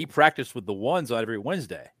he practiced with the ones on every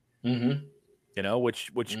Wednesday.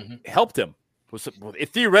 Which helped him.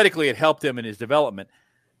 Theoretically, it helped him in his development.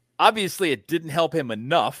 Obviously, it didn't help him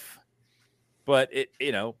enough, but it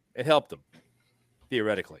helped him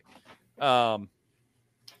theoretically. So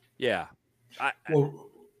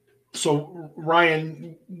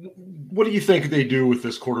Ryan, what do you think they do with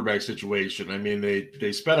this quarterback situation? I mean,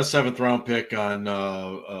 they spent a 7th round pick on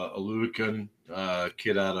a Lucan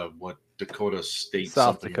kid out of Dakota State,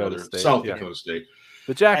 South Dakota State.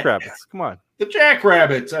 The Jackrabbits. Come on. The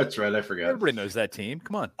Jackrabbits. That's right. I forgot. Everybody knows that team.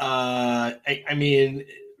 Come on. I mean,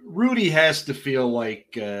 Rudy has to feel like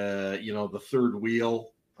the third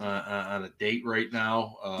wheel on a date right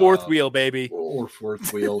now. Fourth wheel, baby. Or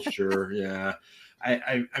fourth wheel, sure. Yeah.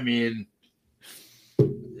 I mean,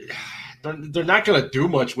 they're not going to do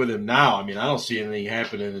much with him now. I mean, I don't see anything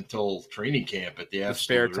happening until training camp at the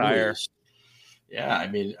spare tire. Earliest. Yeah, I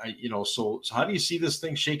mean, so how do you see this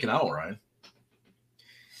thing shaking out, Ryan?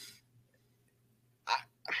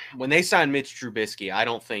 When they signed Mitch Trubisky, I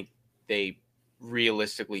don't think they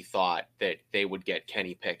realistically thought that they would get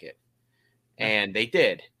Kenny Pickett, and they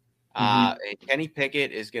did. And Kenny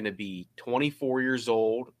Pickett is going to be 24 years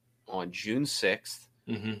old on June 6th.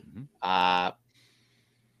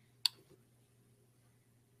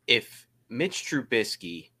 If Mitch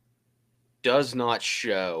Trubisky does not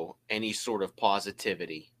show any sort of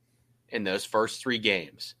positivity in those first 3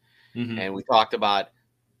 games, and we talked about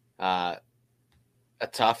a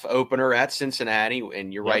tough opener at Cincinnati,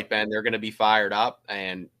 and you're right, Ben, they're going to be fired up,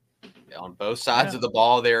 and on both sides of the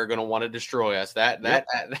ball, they're going to want to destroy us.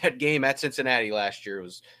 That game at Cincinnati last year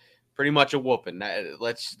was pretty much a whooping.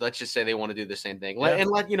 Let's just say they want to do the same thing.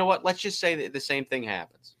 Let's just say that the same thing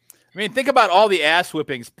happens. I mean, think about all the ass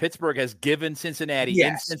whippings Pittsburgh has given Cincinnati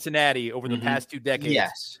in Cincinnati over the past 2 decades.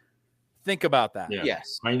 Yes. Think about that. Yeah.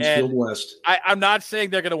 Yes. Field West. I'm not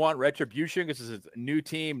saying they're going to want retribution because it's a new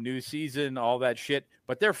team, new season, all that shit.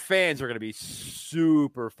 But their fans are going to be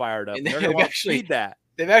super fired up. And they're going to want to feed that.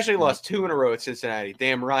 They've actually lost 2 in a row at Cincinnati.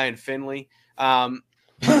 Damn Ryan Finley. So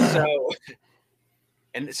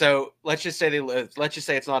let's just say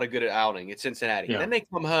it's not a good outing. It's Cincinnati. Yeah. And then they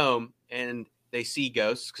come home and they see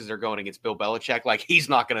ghosts because they're going against Bill Belichick. Like, he's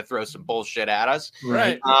not going to throw some bullshit at us.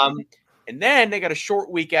 Right. And then they got a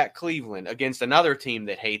short week at Cleveland against another team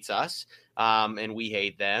that hates us, and we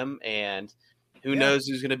hate them. And who knows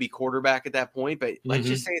who's going to be quarterback at that point. But let's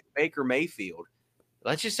just say it's Baker Mayfield.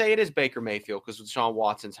 let's just say it is Baker Mayfield because Deshaun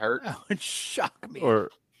Watson's hurt. That would shock me. Or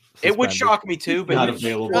it would shock me too, but Not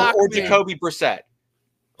available. or Jacoby Brissett.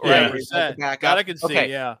 Yeah. Brissett. That I can see. Okay,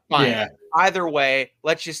 yeah. fine. Yeah. Either way,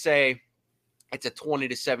 let's just say it's a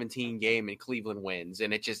 20-17 game and Cleveland wins,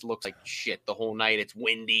 and it just looks like shit the whole night. It's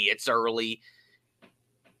windy. It's early.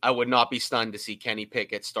 I would not be stunned to see Kenny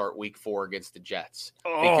Pickett start week 4 against the Jets.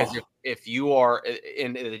 Because if you are –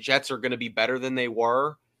 and the Jets are going to be better than they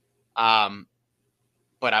were,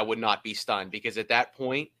 but I would not be stunned because at that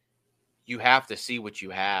point, you have to see what you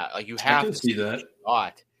have. Like you have to see that.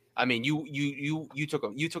 I mean, you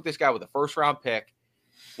took this guy with a first-round pick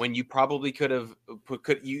when you probably could have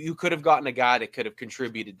gotten a guy that could have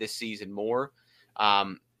contributed this season more.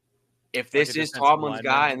 If this is Tomlin's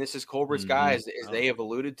guy and this is Colbert's guy, as they have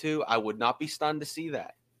alluded to, I would not be stunned to see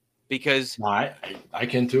that because I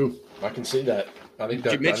can too. I can see that. I think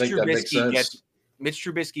that makes sense. Mitch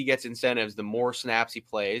Trubisky gets incentives the more snaps he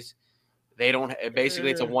plays. They don't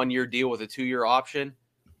basically it's a 1-year deal with a 2-year option.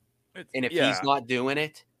 And if he's not doing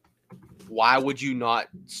it, why would you not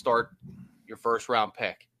start your first round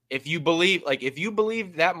pick? If you believe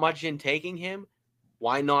that much in taking him,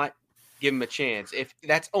 why not give him a chance? If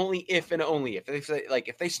that's only if and only if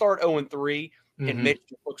they start 0-3 and Mitch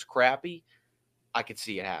looks crappy, I could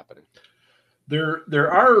see it happening.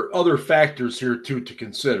 There are other factors here too to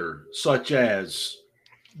consider, such as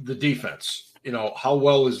the defense. You know, how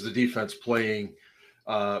well is the defense playing?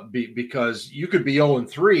 Because you could be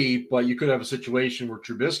 0-3, but you could have a situation where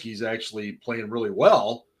Trubisky's actually playing really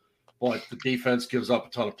well, but the defense gives up a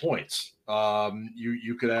ton of points.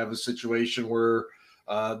 You could have a situation where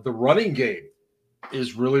the running game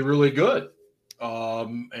is really, really good,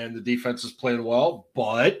 and the defense is playing well,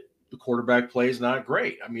 but the quarterback play is not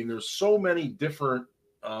great. I mean, there's so many different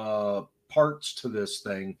parts to this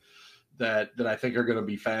thing that I think are going to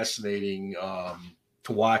be fascinating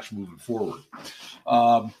to watch moving forward.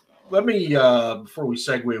 Let me, before we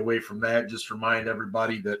segue away from that, just remind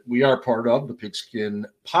everybody that we are part of the Pigskin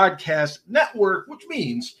Podcast Network, which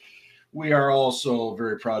means we are also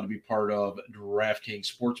very proud to be part of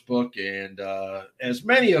DraftKings Sportsbook. And as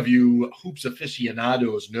many of you hoops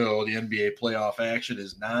aficionados know, the NBA playoff action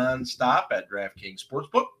is nonstop at DraftKings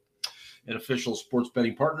Sportsbook, an official sports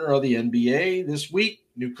betting partner of the NBA. This week,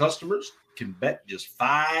 new customers can bet just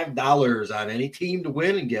 $5 on any team to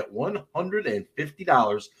win and get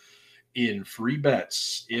 $150 in free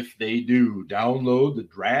bets. If they do, download the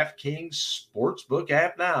DraftKings Sportsbook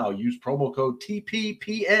app now. Use promo code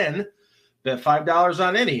TPPN. Bet $5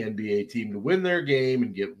 on any NBA team to win their game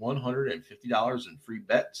and get $150 in free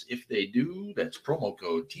bets. If they do, that's promo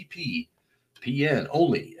code TPPN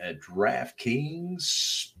only at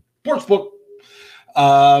DraftKings Sportsbook.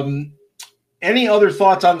 Any other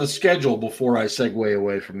thoughts on the schedule before I segue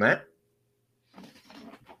away from that?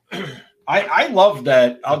 I love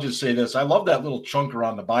that. I'll just say this. I love that little chunk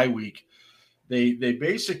around the bye week. They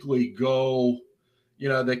basically go,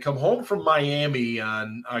 they come home from Miami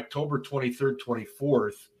on October 23rd,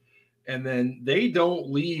 24th, and then they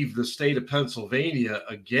don't leave the state of Pennsylvania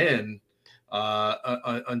again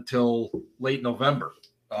until late November.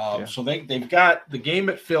 So they've got the game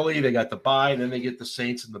at Philly, they got the bye, then they get the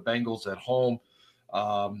Saints and the Bengals at home.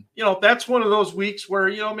 That's one of those weeks where,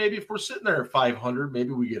 maybe if we're sitting there at 500,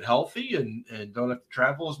 maybe we get healthy and don't have to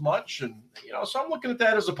travel as much. And, so I'm looking at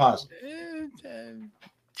that as a positive.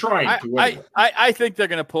 Trying to win. I think they're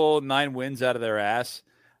going to pull 9 wins out of their ass.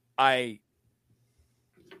 I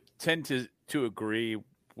tend to agree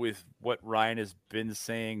with what Ryan has been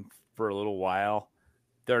saying for a little while.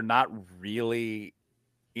 They're not really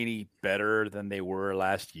any better than they were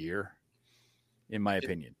last year, in my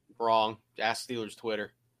opinion. Wrong. Ask Steelers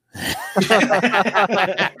Twitter.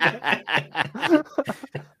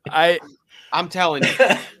 I'm telling you,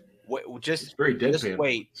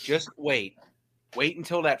 just wait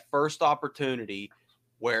until that first opportunity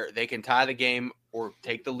where they can tie the game or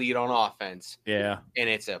take the lead on offense. Yeah, and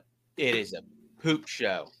it is a poop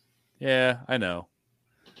show. Yeah, I know.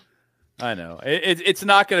 It's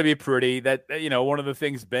not going to be pretty. That one of the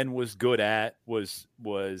things Ben was good at was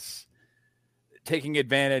taking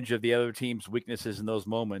advantage of the other team's weaknesses in those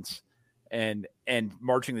moments and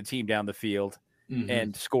marching the team down the field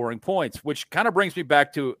and scoring points, which kind of brings me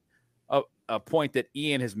back to a point that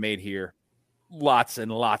Ian has made here lots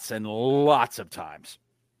and lots and lots of times.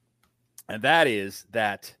 And that is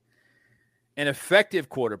that an effective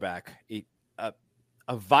quarterback, a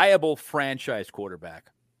viable franchise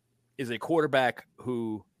quarterback, is a quarterback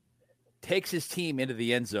who takes his team into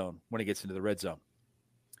the end zone when he gets into the red zone.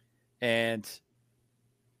 And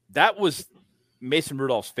that was Mason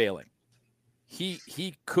Rudolph's failing.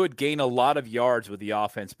 he could gain a lot of yards with the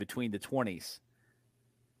offense between the 20s.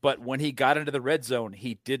 But when he got into the red zone,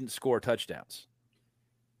 he didn't score touchdowns.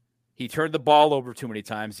 He turned the ball over too many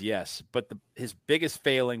times, yes. But his biggest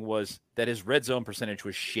failing was that his red zone percentage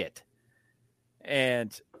was shit.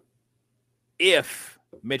 And if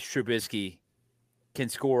Mitch Trubisky can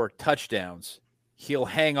score touchdowns, he'll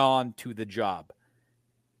hang on to the job.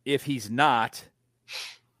 If he's not,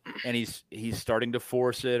 and he's starting to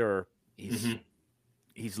force it, or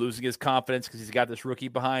he's losing his confidence because he's got this rookie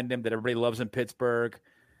behind him that everybody loves in Pittsburgh,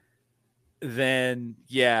 then,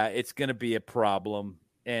 yeah, it's going to be a problem,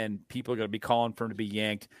 and people are going to be calling for him to be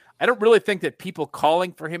yanked. I don't really think that people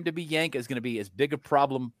calling for him to be yanked is going to be as big a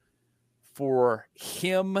problem for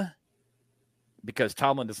him, because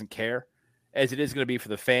Tomlin doesn't care, as it is going to be for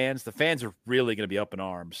the fans. The fans are really going to be up in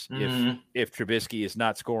arms if Trubisky is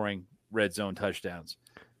not scoring red zone touchdowns.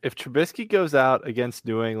 If Trubisky goes out against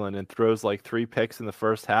New England and throws like 3 picks in the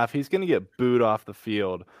first half, he's going to get booed off the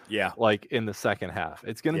field. Yeah, like in the second half,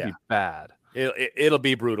 it's going to be bad. It'll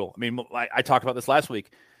be brutal. I mean, I talked about this last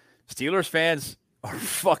week. Steelers fans are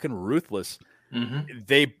fucking ruthless.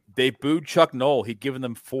 They booed Chuck Noll. He'd given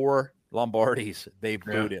them 4 Lombardis. They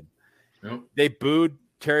booed him. Yep. They booed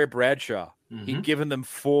Terry Bradshaw. He'd given them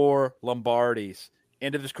 4 Lombardis.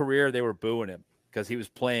 End of his career, they were booing him because he was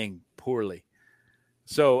playing poorly.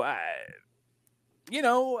 So, are they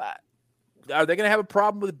going to have a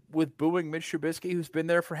problem with booing Mitch Trubisky, who's been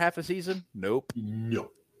there for half a season? Nope.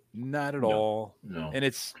 No. Not at all. No. And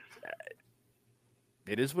it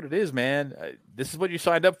is what it is, man. This is what you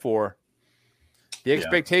signed up for. The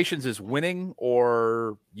expectations is winning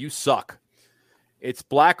or you suck. It's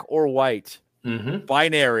black or white.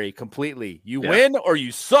 Binary completely. You win or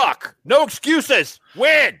you suck. No excuses.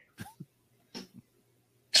 Win.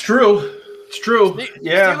 It's true. It's true.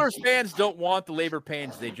 Steelers fans don't want the labor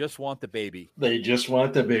pains. They just want the baby. They just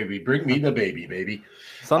want the baby. Bring me the baby, baby.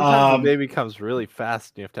 Sometimes the baby comes really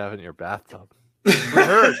fast and you have to have it in your bathtub. We've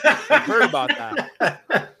heard about that.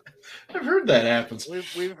 I've heard that happens.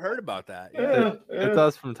 We've heard about that. It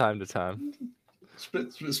does from time to time.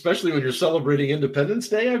 Especially when you're celebrating Independence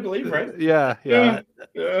Day, I believe, right? Yeah. It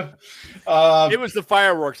was the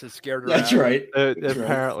fireworks that scared her. That's out. right. It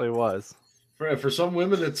apparently was. For some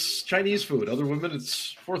women, it's Chinese food. Other women,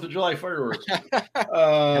 it's 4th of July fireworks.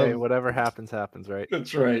 Hey, whatever happens, right?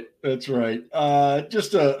 That's right.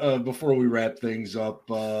 Just before we wrap things up,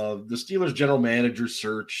 the Steelers general manager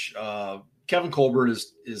search, Kevin Colbert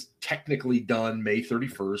is technically done May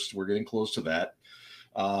 31st. We're getting close to that.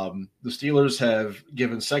 The Steelers have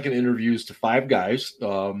given second interviews to 5 guys,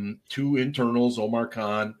 2 internals, Omar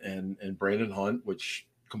Khan and Brandon Hunt, which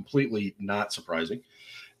completely not surprising.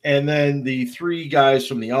 And then the 3 guys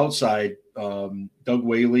from the outside, Doug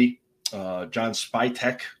Whaley, John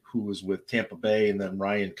Spytek, who was with Tampa Bay, and then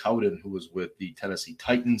Ryan Cowden, who was with the Tennessee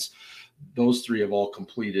Titans. Those 3 have all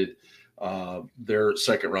completed their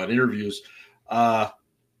second-round interviews.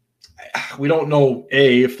 We don't know,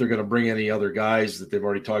 if they're going to bring any other guys that they've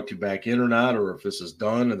already talked to back in or not, or if this is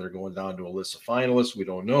done and they're going down to a list of finalists. We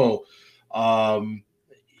don't know.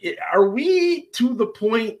 Are we to the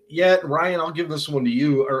point yet, Ryan, I'll give this one to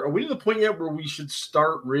you. Are we to the point yet where we should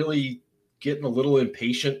start really getting a little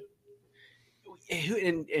impatient?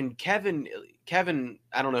 And Kevin,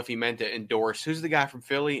 I don't know if he meant to endorse. Who's the guy from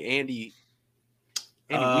Philly? Andy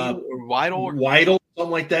Weidl,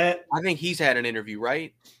 something like that. I think he's had an interview,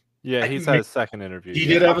 right? Yeah, he's had a second interview. He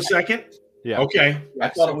did have a second? Yeah. Okay. I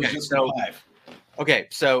thought it was Okay, just so- 5. Okay,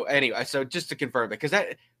 so anyway, so just to confirm that, because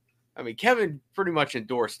Kevin pretty much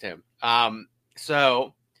endorsed him.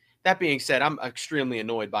 So that being said, I'm extremely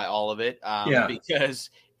annoyed by all of it.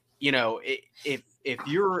 Because if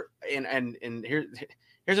you're and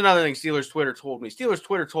here's another thing Steelers Twitter told me. Steelers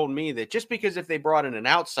Twitter told me that just because if they brought in an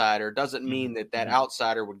outsider doesn't mean that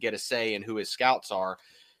outsider would get a say in who his scouts are.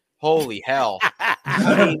 Holy hell.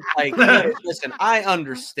 I mean, listen, I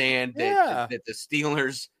understand that the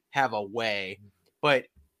Steelers have a way, but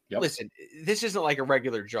listen, this isn't like a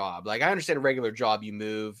regular job. Like, I understand a regular job, you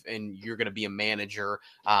move and you're going to be a manager,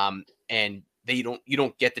 and you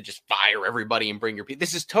don't get to just fire everybody and bring your people.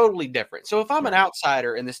 This is totally different. So if I'm an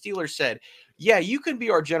outsider and the Steelers said, yeah, you can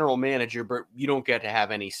be our general manager, but you don't get to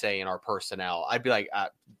have any say in our personnel, I'd be like,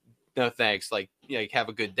 no thanks. Like, have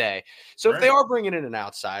a good day. So if they are bringing in an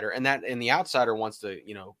outsider and the outsider wants to,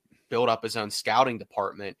 build up his own scouting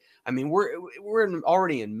department. I mean, we're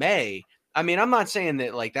already in May. I mean, I'm not saying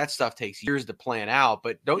that like that stuff takes years to plan out,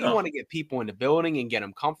 but don't you want to get people in the building and get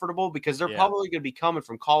them comfortable because they're probably going to be coming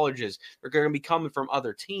from colleges, they're going to be coming from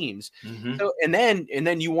other teams. So and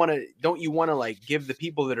then you want to like give the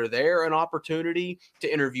people that are there an opportunity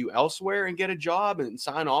to interview elsewhere and get a job and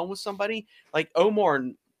sign on with somebody like Omar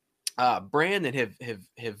and Brandon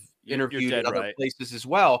have interviewed at other places as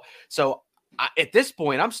well. So at this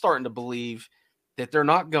point, I'm starting to believe that they're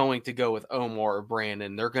not going to go with Omar or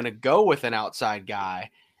Brandon. They're going to go with an outside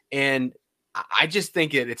guy. And I just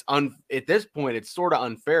think at this point, it's sort of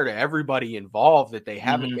unfair to everybody involved that they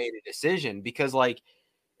haven't made a decision because like,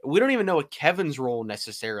 we don't even know what Kevin's role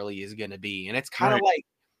necessarily is going to be. And it's kind of like,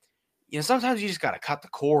 sometimes you just got to cut the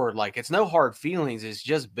cord. Like it's no hard feelings. It's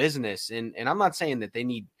just business. And I'm not saying that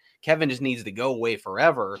Kevin just needs to go away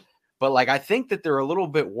forever, but like, I think that they're a little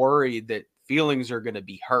bit worried that feelings are going to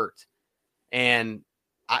be hurt. And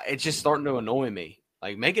it's just starting to annoy me.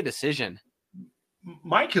 Like, make a decision.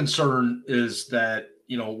 My concern is that,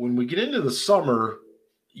 when we get into the summer,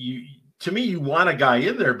 you want a guy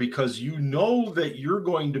in there because you know that you're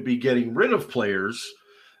going to be getting rid of players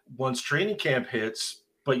once training camp hits,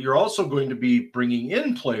 but you're also going to be bringing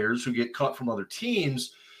in players who get cut from other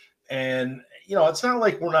teams. And, it's not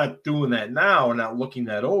like we're not doing that now and not looking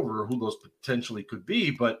that over who those potentially could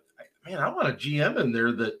be. But, man, I want a GM in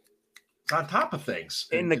there that on top of things.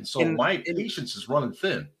 And so my patience is running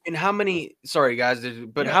thin. And how many, sorry guys,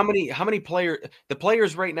 but how many players, the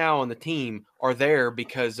players right now on the team are there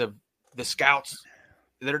because of the scouts,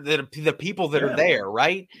 the people that are there,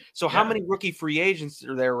 right? So how many rookie free agents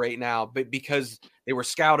are there right now, but because they were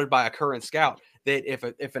scouted by a current scout that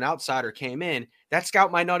if an outsider came in, that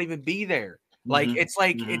scout might not even be there. Like, it's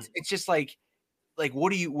like, it's just like,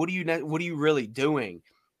 what are you really doing?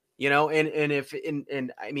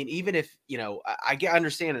 And I mean, even if, I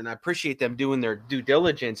understand and I appreciate them doing their due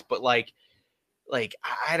diligence, but like,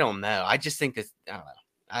 I don't know. I just think that, I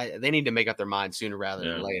don't know. They need to make up their mind sooner rather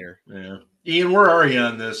than later. Yeah. Ian, where are you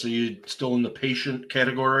on this? Are you still in the patient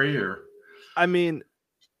category or? I mean,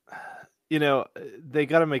 they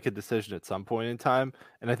got to make a decision at some point in time.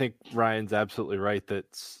 And I think Ryan's absolutely right that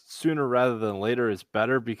sooner rather than later is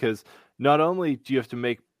better because not only do you have to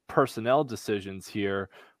make personnel decisions here,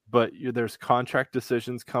 but there's contract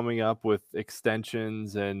decisions coming up with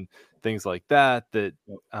extensions and things like that,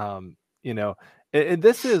 and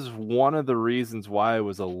this is one of the reasons why I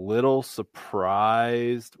was a little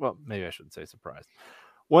surprised. Well, maybe I shouldn't say surprised.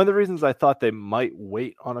 One of the reasons I thought they might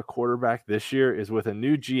wait on a quarterback this year is with a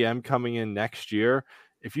new GM coming in next year.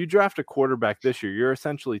 If you draft a quarterback this year, you're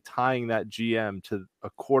essentially tying that GM to a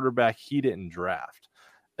quarterback he didn't draft.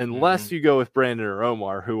 Unless you go with Brandon or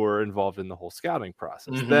Omar, who are involved in the whole scouting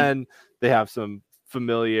process, then they have some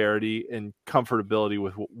familiarity and comfortability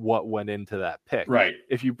with what went into that pick. Right.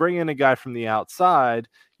 If you bring in a guy from the outside,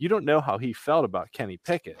 you don't know how he felt about Kenny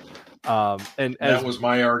Pickett. And that was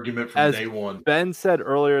my argument from day one. Ben said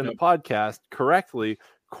earlier in the podcast correctly,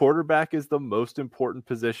 quarterback is the most important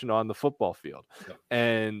position on the football field. Yep.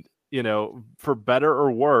 And, for better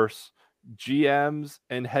or worse, GMs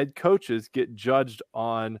and head coaches get judged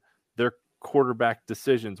on their quarterback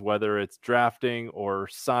decisions, whether it's drafting or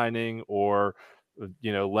signing or,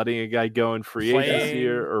 letting a guy go in free agency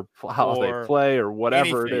or how they play or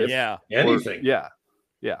whatever it is. Yeah. Anything. Yeah.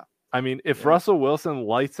 I mean, if Russell Wilson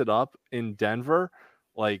lights it up in Denver,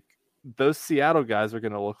 like those Seattle guys are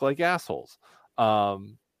going to look like assholes.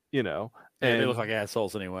 And they look like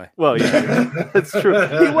assholes anyway. Well, yeah, that's true.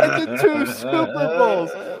 He went to 2 Super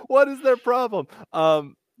Bowls. What is their problem?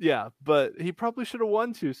 Yeah, but he probably should have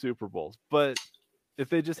won 2 Super Bowls. But if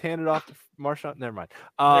they just handed off to Marshawn, never mind.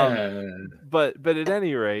 But at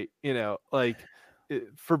any rate,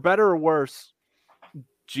 for better or worse,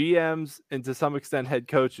 GMs and to some extent head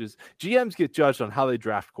coaches, GMs get judged on how they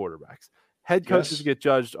draft quarterbacks. Head coaches get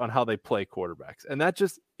judged on how they play quarterbacks, and that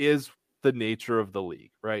just is the nature of the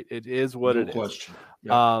league, right? It is what it is.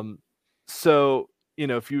 Yep. So,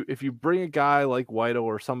 if you bring a guy like Weidl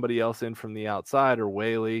or somebody else in from the outside or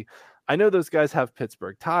Whaley, I know those guys have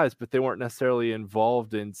Pittsburgh ties, but they weren't necessarily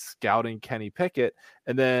involved in scouting Kenny Pickett.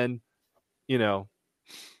 And then,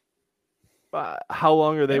 how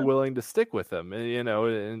long are they willing to stick with him?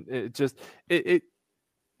 And it just it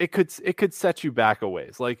could set you back a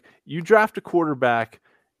ways. Like you draft a quarterback,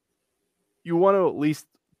 you want to at least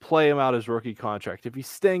play him out his rookie contract. If he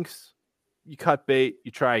stinks, you cut bait,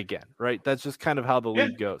 you try again, right? That's just kind of how the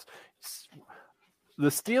league goes. The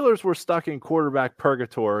Steelers were stuck in quarterback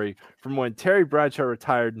purgatory from when Terry Bradshaw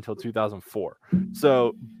retired until 2004.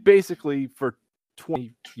 So basically for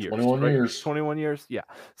 20 years. 21 years. 21 years, yeah.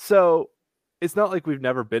 So, it's not like we've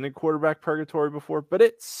never been in quarterback purgatory before, but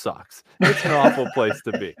it sucks. It's an awful place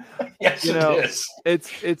to be. Yes, You know, it is.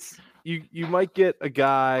 It's you might get a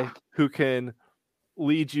guy who can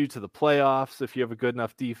lead you to the playoffs if you have a good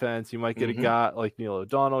enough defense. You might get a guy like Neil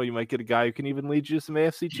O'Donnell. You might get a guy who can even lead you to some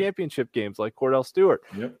AFC championship games like Cordell Stewart.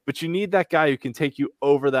 Yep. But you need that guy who can take you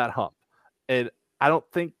over that hump. And I don't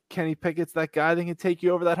think Kenny Pickett's that guy that can take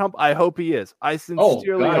you over that hump. I hope he is. I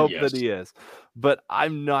sincerely hope that he is. But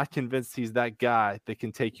I'm not convinced he's that guy that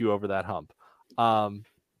can take you over that hump.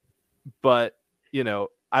 But, you know,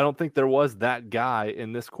 I don't think there was that guy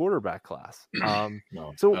in this quarterback class.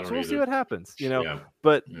 So we'll see what happens, you know.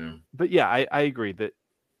 But yeah, I agree that,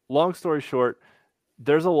 long story short,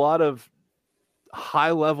 there's a lot of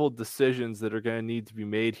high-level decisions that are going to need to be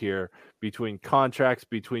made here between contracts,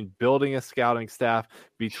 between building a scouting staff,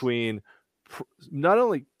 between not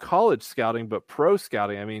only college scouting, but pro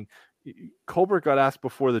scouting. I mean, Colbert got asked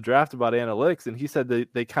before the draft about analytics, and he said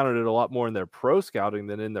they counted it a lot more in their pro scouting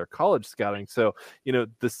than in their college scouting. So, you know,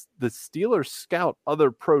 the Steelers scout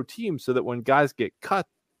other pro teams so that when guys get cut,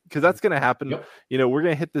 because that's going to happen. Yep. You know, we're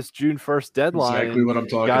going to hit this June 1st deadline. Exactly what I'm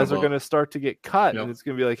talking about. Guys are going to start to get cut, and it's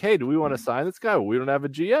going to be like, hey, do we want to sign this guy? Well, we don't have a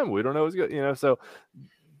GM. We don't know what's good. You know, so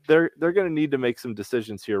they're going to need to make some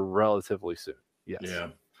decisions here relatively soon. Yes. Yeah.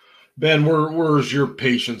 Ben, where's your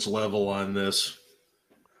patience level on this?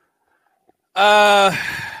 I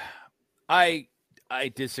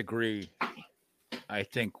disagree. I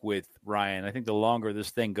think with Ryan. I think the longer this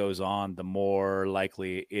thing goes on, the more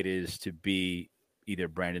likely it is to be either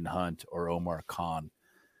Brandon Hunt or Omar Khan.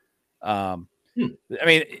 I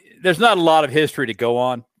mean, there's not a lot of history to go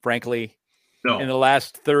on, frankly. No. In the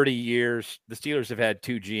last 30 years, the Steelers have had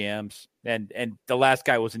 2 GMs, and the last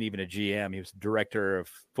guy wasn't even a GM. He was director of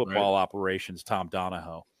football operations, Tom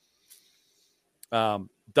Donahoe.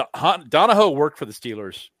 Donahoe worked for the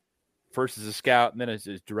Steelers first as a scout and then as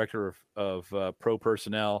director of pro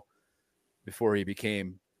personnel before he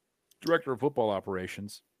became director of football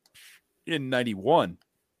operations in 91.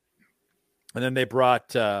 And then they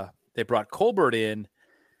brought Colbert in.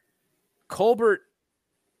 Colbert,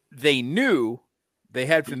 they knew, they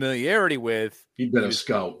had familiarity with. He'd been a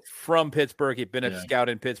scout from Pittsburgh. He'd been a scout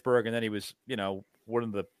in Pittsburgh, and then he was, you know, one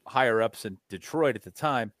of the higher ups in Detroit at the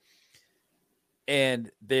time.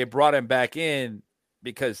 And they brought him back in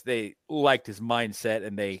because they liked his mindset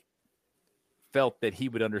and they felt that he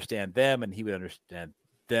would understand them and he would understand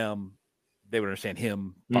them. They would understand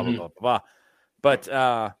him, blah, blah, blah, blah. But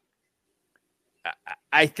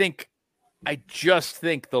I just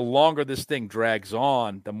think the longer this thing drags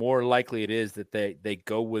on, the more likely it is that they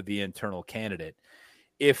go with the internal candidate.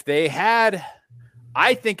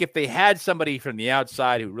 I think if they had somebody from the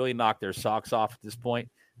outside who really knocked their socks off at this point,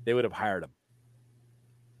 they would have hired him.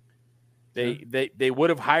 They would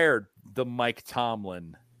have hired the Mike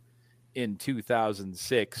Tomlin in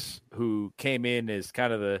 2006, who came in as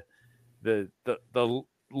kind of the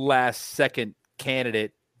last second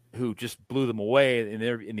candidate who just blew them away in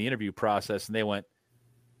the interview process, and they went,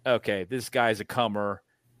 okay, this guy's a comer.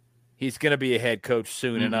 He's going to be a head coach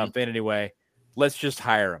soon enough. And anyway, let's just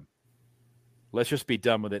hire him. Let's just be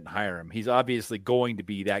done with it and hire him. He's obviously going to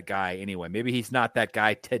be that guy anyway. Maybe he's not that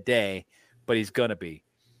guy today, but he's going to be.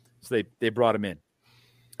 So they brought him in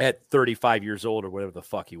at 35 years old or whatever the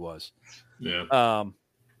fuck he was. Yeah.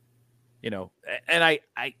 You know, and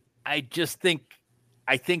I just think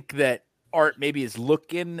that Art maybe is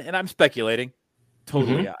looking, and I'm speculating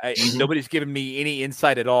totally. Nobody's given me any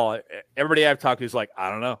insight at all. Everybody I've talked to is like,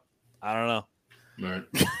 I don't know. All right.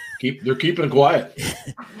 They're keeping it quiet.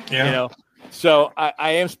 Yeah. You know, so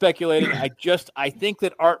I am speculating. I think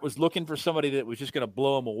that Art was looking for somebody that was just going to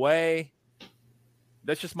blow him away.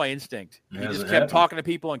 That's just my instinct. He just kept talking to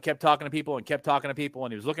people and kept talking to people and kept talking to people.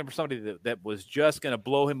 And he was looking for somebody that was just going to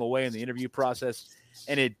blow him away in the interview process.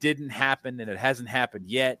 And it didn't happen, and it hasn't happened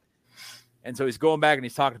yet. And so he's going back and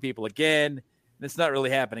he's talking to people again. And it's not really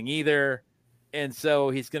happening either. And so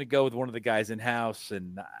he's going to go with one of the guys in house.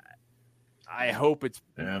 And I hope it's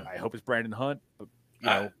Brandon Hunt, but, you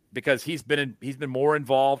know, because he's been more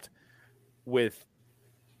involved with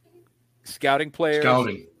scouting players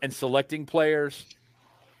and selecting players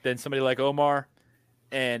than somebody like Omar.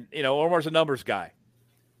 And, you know, Omar's a numbers guy.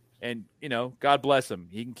 And, you know, God bless him.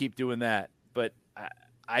 He can keep doing that. But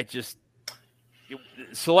I just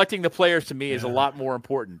selecting the players to me is a lot more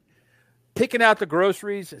important. Picking out the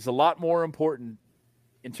groceries is a lot more important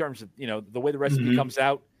in terms of, you know, the way the recipe comes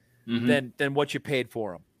out than what you paid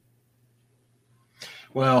for them.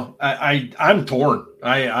 Well, I'm torn.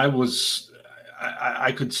 I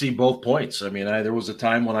I could see both points. I mean, there was a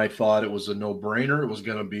time when I thought it was a no-brainer. It was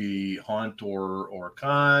going to be Hunt or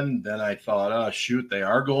Khan. Then I thought, oh, shoot, they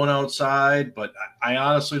are going outside. But I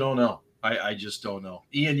honestly don't know. I just don't know.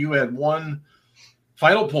 Ian, you had one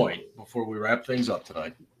final point before we wrap things up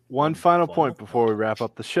tonight. One final point before we wrap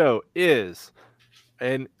up the show is,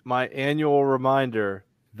 and my annual reminder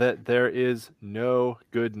that there is no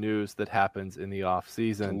good news that happens in the off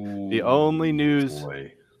season. The only news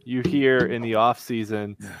you hear in the off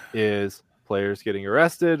season is players getting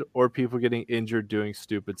arrested or people getting injured doing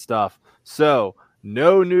stupid stuff. So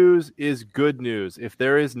no news is good news. If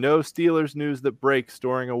there is no Steelers news that breaks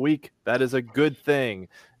during a week, that is a good thing.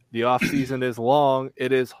 The off season is long.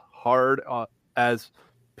 It is hard as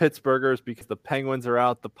Pittsburghers because the Penguins are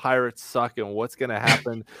out, the Pirates suck, and what's going to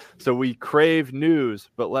happen? So we crave news,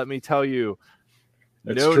 but let me tell you,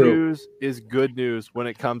 news is good news when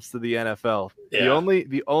it comes to the NFL. Yeah.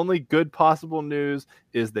 The only good possible news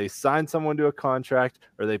is they signed someone to a contract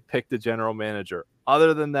or they picked a general manager.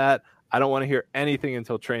 Other than that, I don't want to hear anything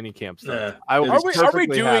until training camp starts. Are we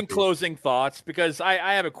doing closing thoughts? Because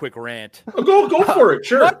I have a quick rant. Go for it.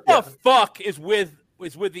 Sure. What the fuck is with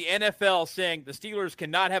the NFL saying the Steelers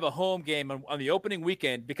cannot have a home game on the opening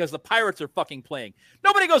weekend because the Pirates are fucking playing?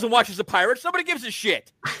 Nobody goes and watches the Pirates. Nobody gives a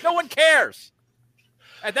shit. No one cares.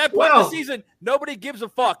 At that point in the season, nobody gives a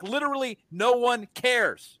fuck. Literally, no one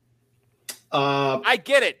cares. I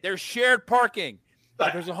get it. There's shared parking.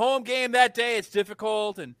 If there's a home game that day, it's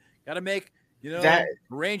difficult and got to make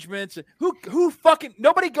arrangements. Who fucking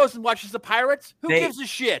nobody goes and watches the Pirates? Who gives a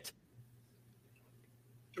shit?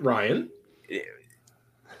 Ryan.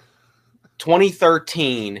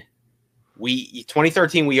 2013,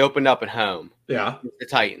 we opened up at home. Yeah, the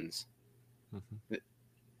Titans. Mm-hmm.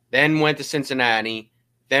 Then went to Cincinnati.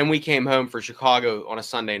 Then we came home for Chicago on a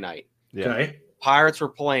Sunday night. Yeah. Okay. Pirates were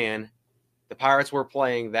playing. The Pirates were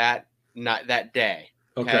playing that day.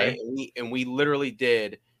 Okay. And we literally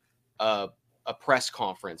did a press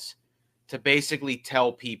conference to basically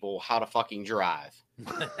tell people how to fucking drive.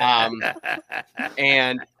 And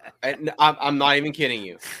I'm not even kidding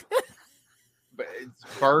you.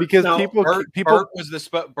 Bert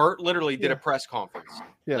literally did a press conference.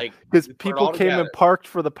 Yeah, because people came and parked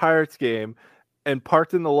for the Pirates game and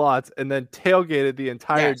parked in the lots and then tailgated the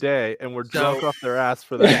entire day and were drunk off their ass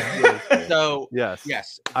for that. So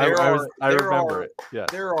yes, I remember it. Yes.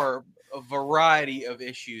 There are a variety of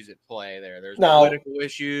issues at play there. There's political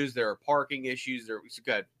issues. There are parking issues.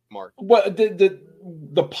 Good, Mark. Well,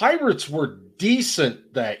 the Pirates were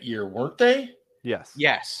decent that year, weren't they?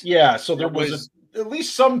 Yes. Yeah. So there was at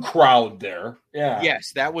least some crowd there. Yeah.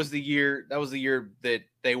 Yes, that was the year. That was the year that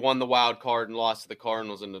they won the wild card and lost to the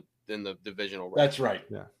Cardinals in the divisional race. That's right.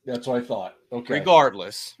 Yeah. That's what I thought. Okay.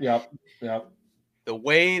 Regardless. Yep. The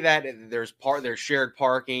way that there's shared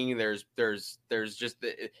parking. There's just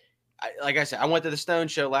like I said, I went to the Stone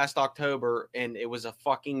Show last October and it was a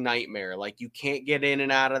fucking nightmare. Like you can't get in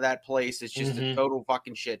and out of that place. It's just a total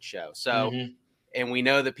fucking shit show. So. And we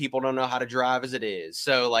know that people don't know how to drive as it is.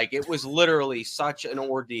 So, like, it was literally such an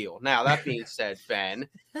ordeal. Now, that being said, Ben,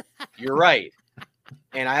 you're right.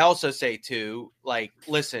 And I also say, too, like,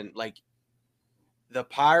 listen, like, the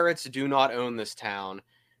Pirates do not own this town.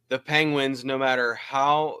 The Penguins, no matter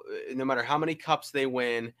how many cups they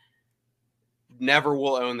win, never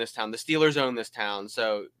will own this town. The Steelers own this town.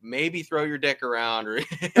 So maybe throw your dick around or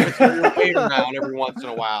throw your weight around every once in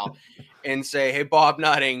a while and say, hey, Bob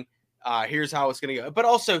Nutting, here's how it's going to go. But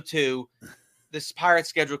also, too, this Pirate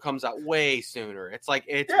schedule comes out way sooner. It's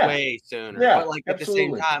way sooner. Yeah, but, like, at the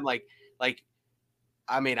same time, like,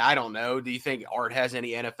 I mean, I don't know. Do you think Art has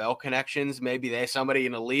any NFL connections? Maybe somebody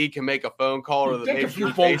in the league can make a phone call to the Major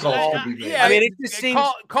League Baseball. Yeah, I mean, it just seems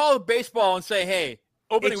call baseball and say, hey,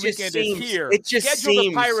 opening weekend is here. It just schedule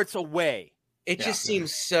the Pirates away. It just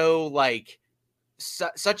seems so like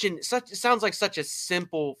sounds like such a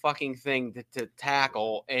simple fucking thing to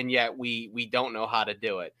tackle, and yet we don't know how to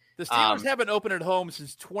do it. The Steelers haven't opened at home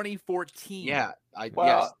since 2014. Yeah,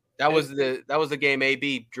 yes, that was the game.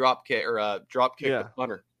 AB drop kick with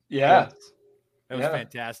punter. Yeah, that was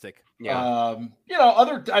fantastic. Yeah,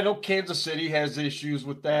 I know Kansas City has issues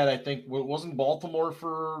with that. I think wasn't Baltimore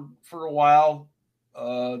for a while.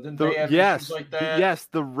 Didn't they have issues like that? Yes,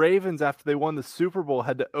 the Ravens, after they won the Super Bowl,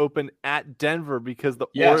 had to open at Denver because the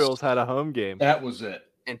Orioles had a home game. That was it.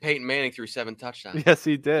 And Peyton Manning threw 7 touchdowns. Yes,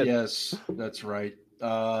 he did. Yes, that's right.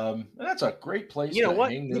 That's a great place. You know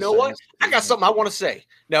what? I got something I want to say.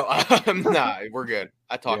 No, we're good.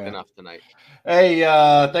 I talked enough tonight. Hey,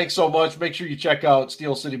 thanks so much. Make sure you check out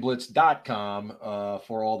SteelCityBlitz.com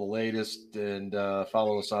for all the latest, and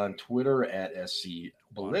follow us on Twitter at SC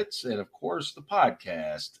Blitz, and of course the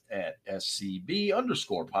podcast at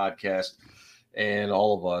SCB_podcast. And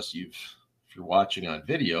all of us, if you're watching on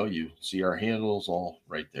video, you see our handles all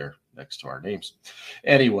right there next to our names.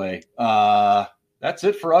 Anyway, that's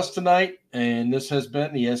it for us tonight. And this has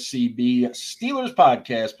been the SCB Steelers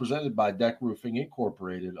podcast presented by Deck Roofing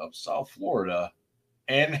Incorporated of South Florida.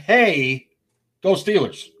 And hey, go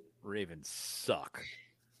Steelers. Ravens suck.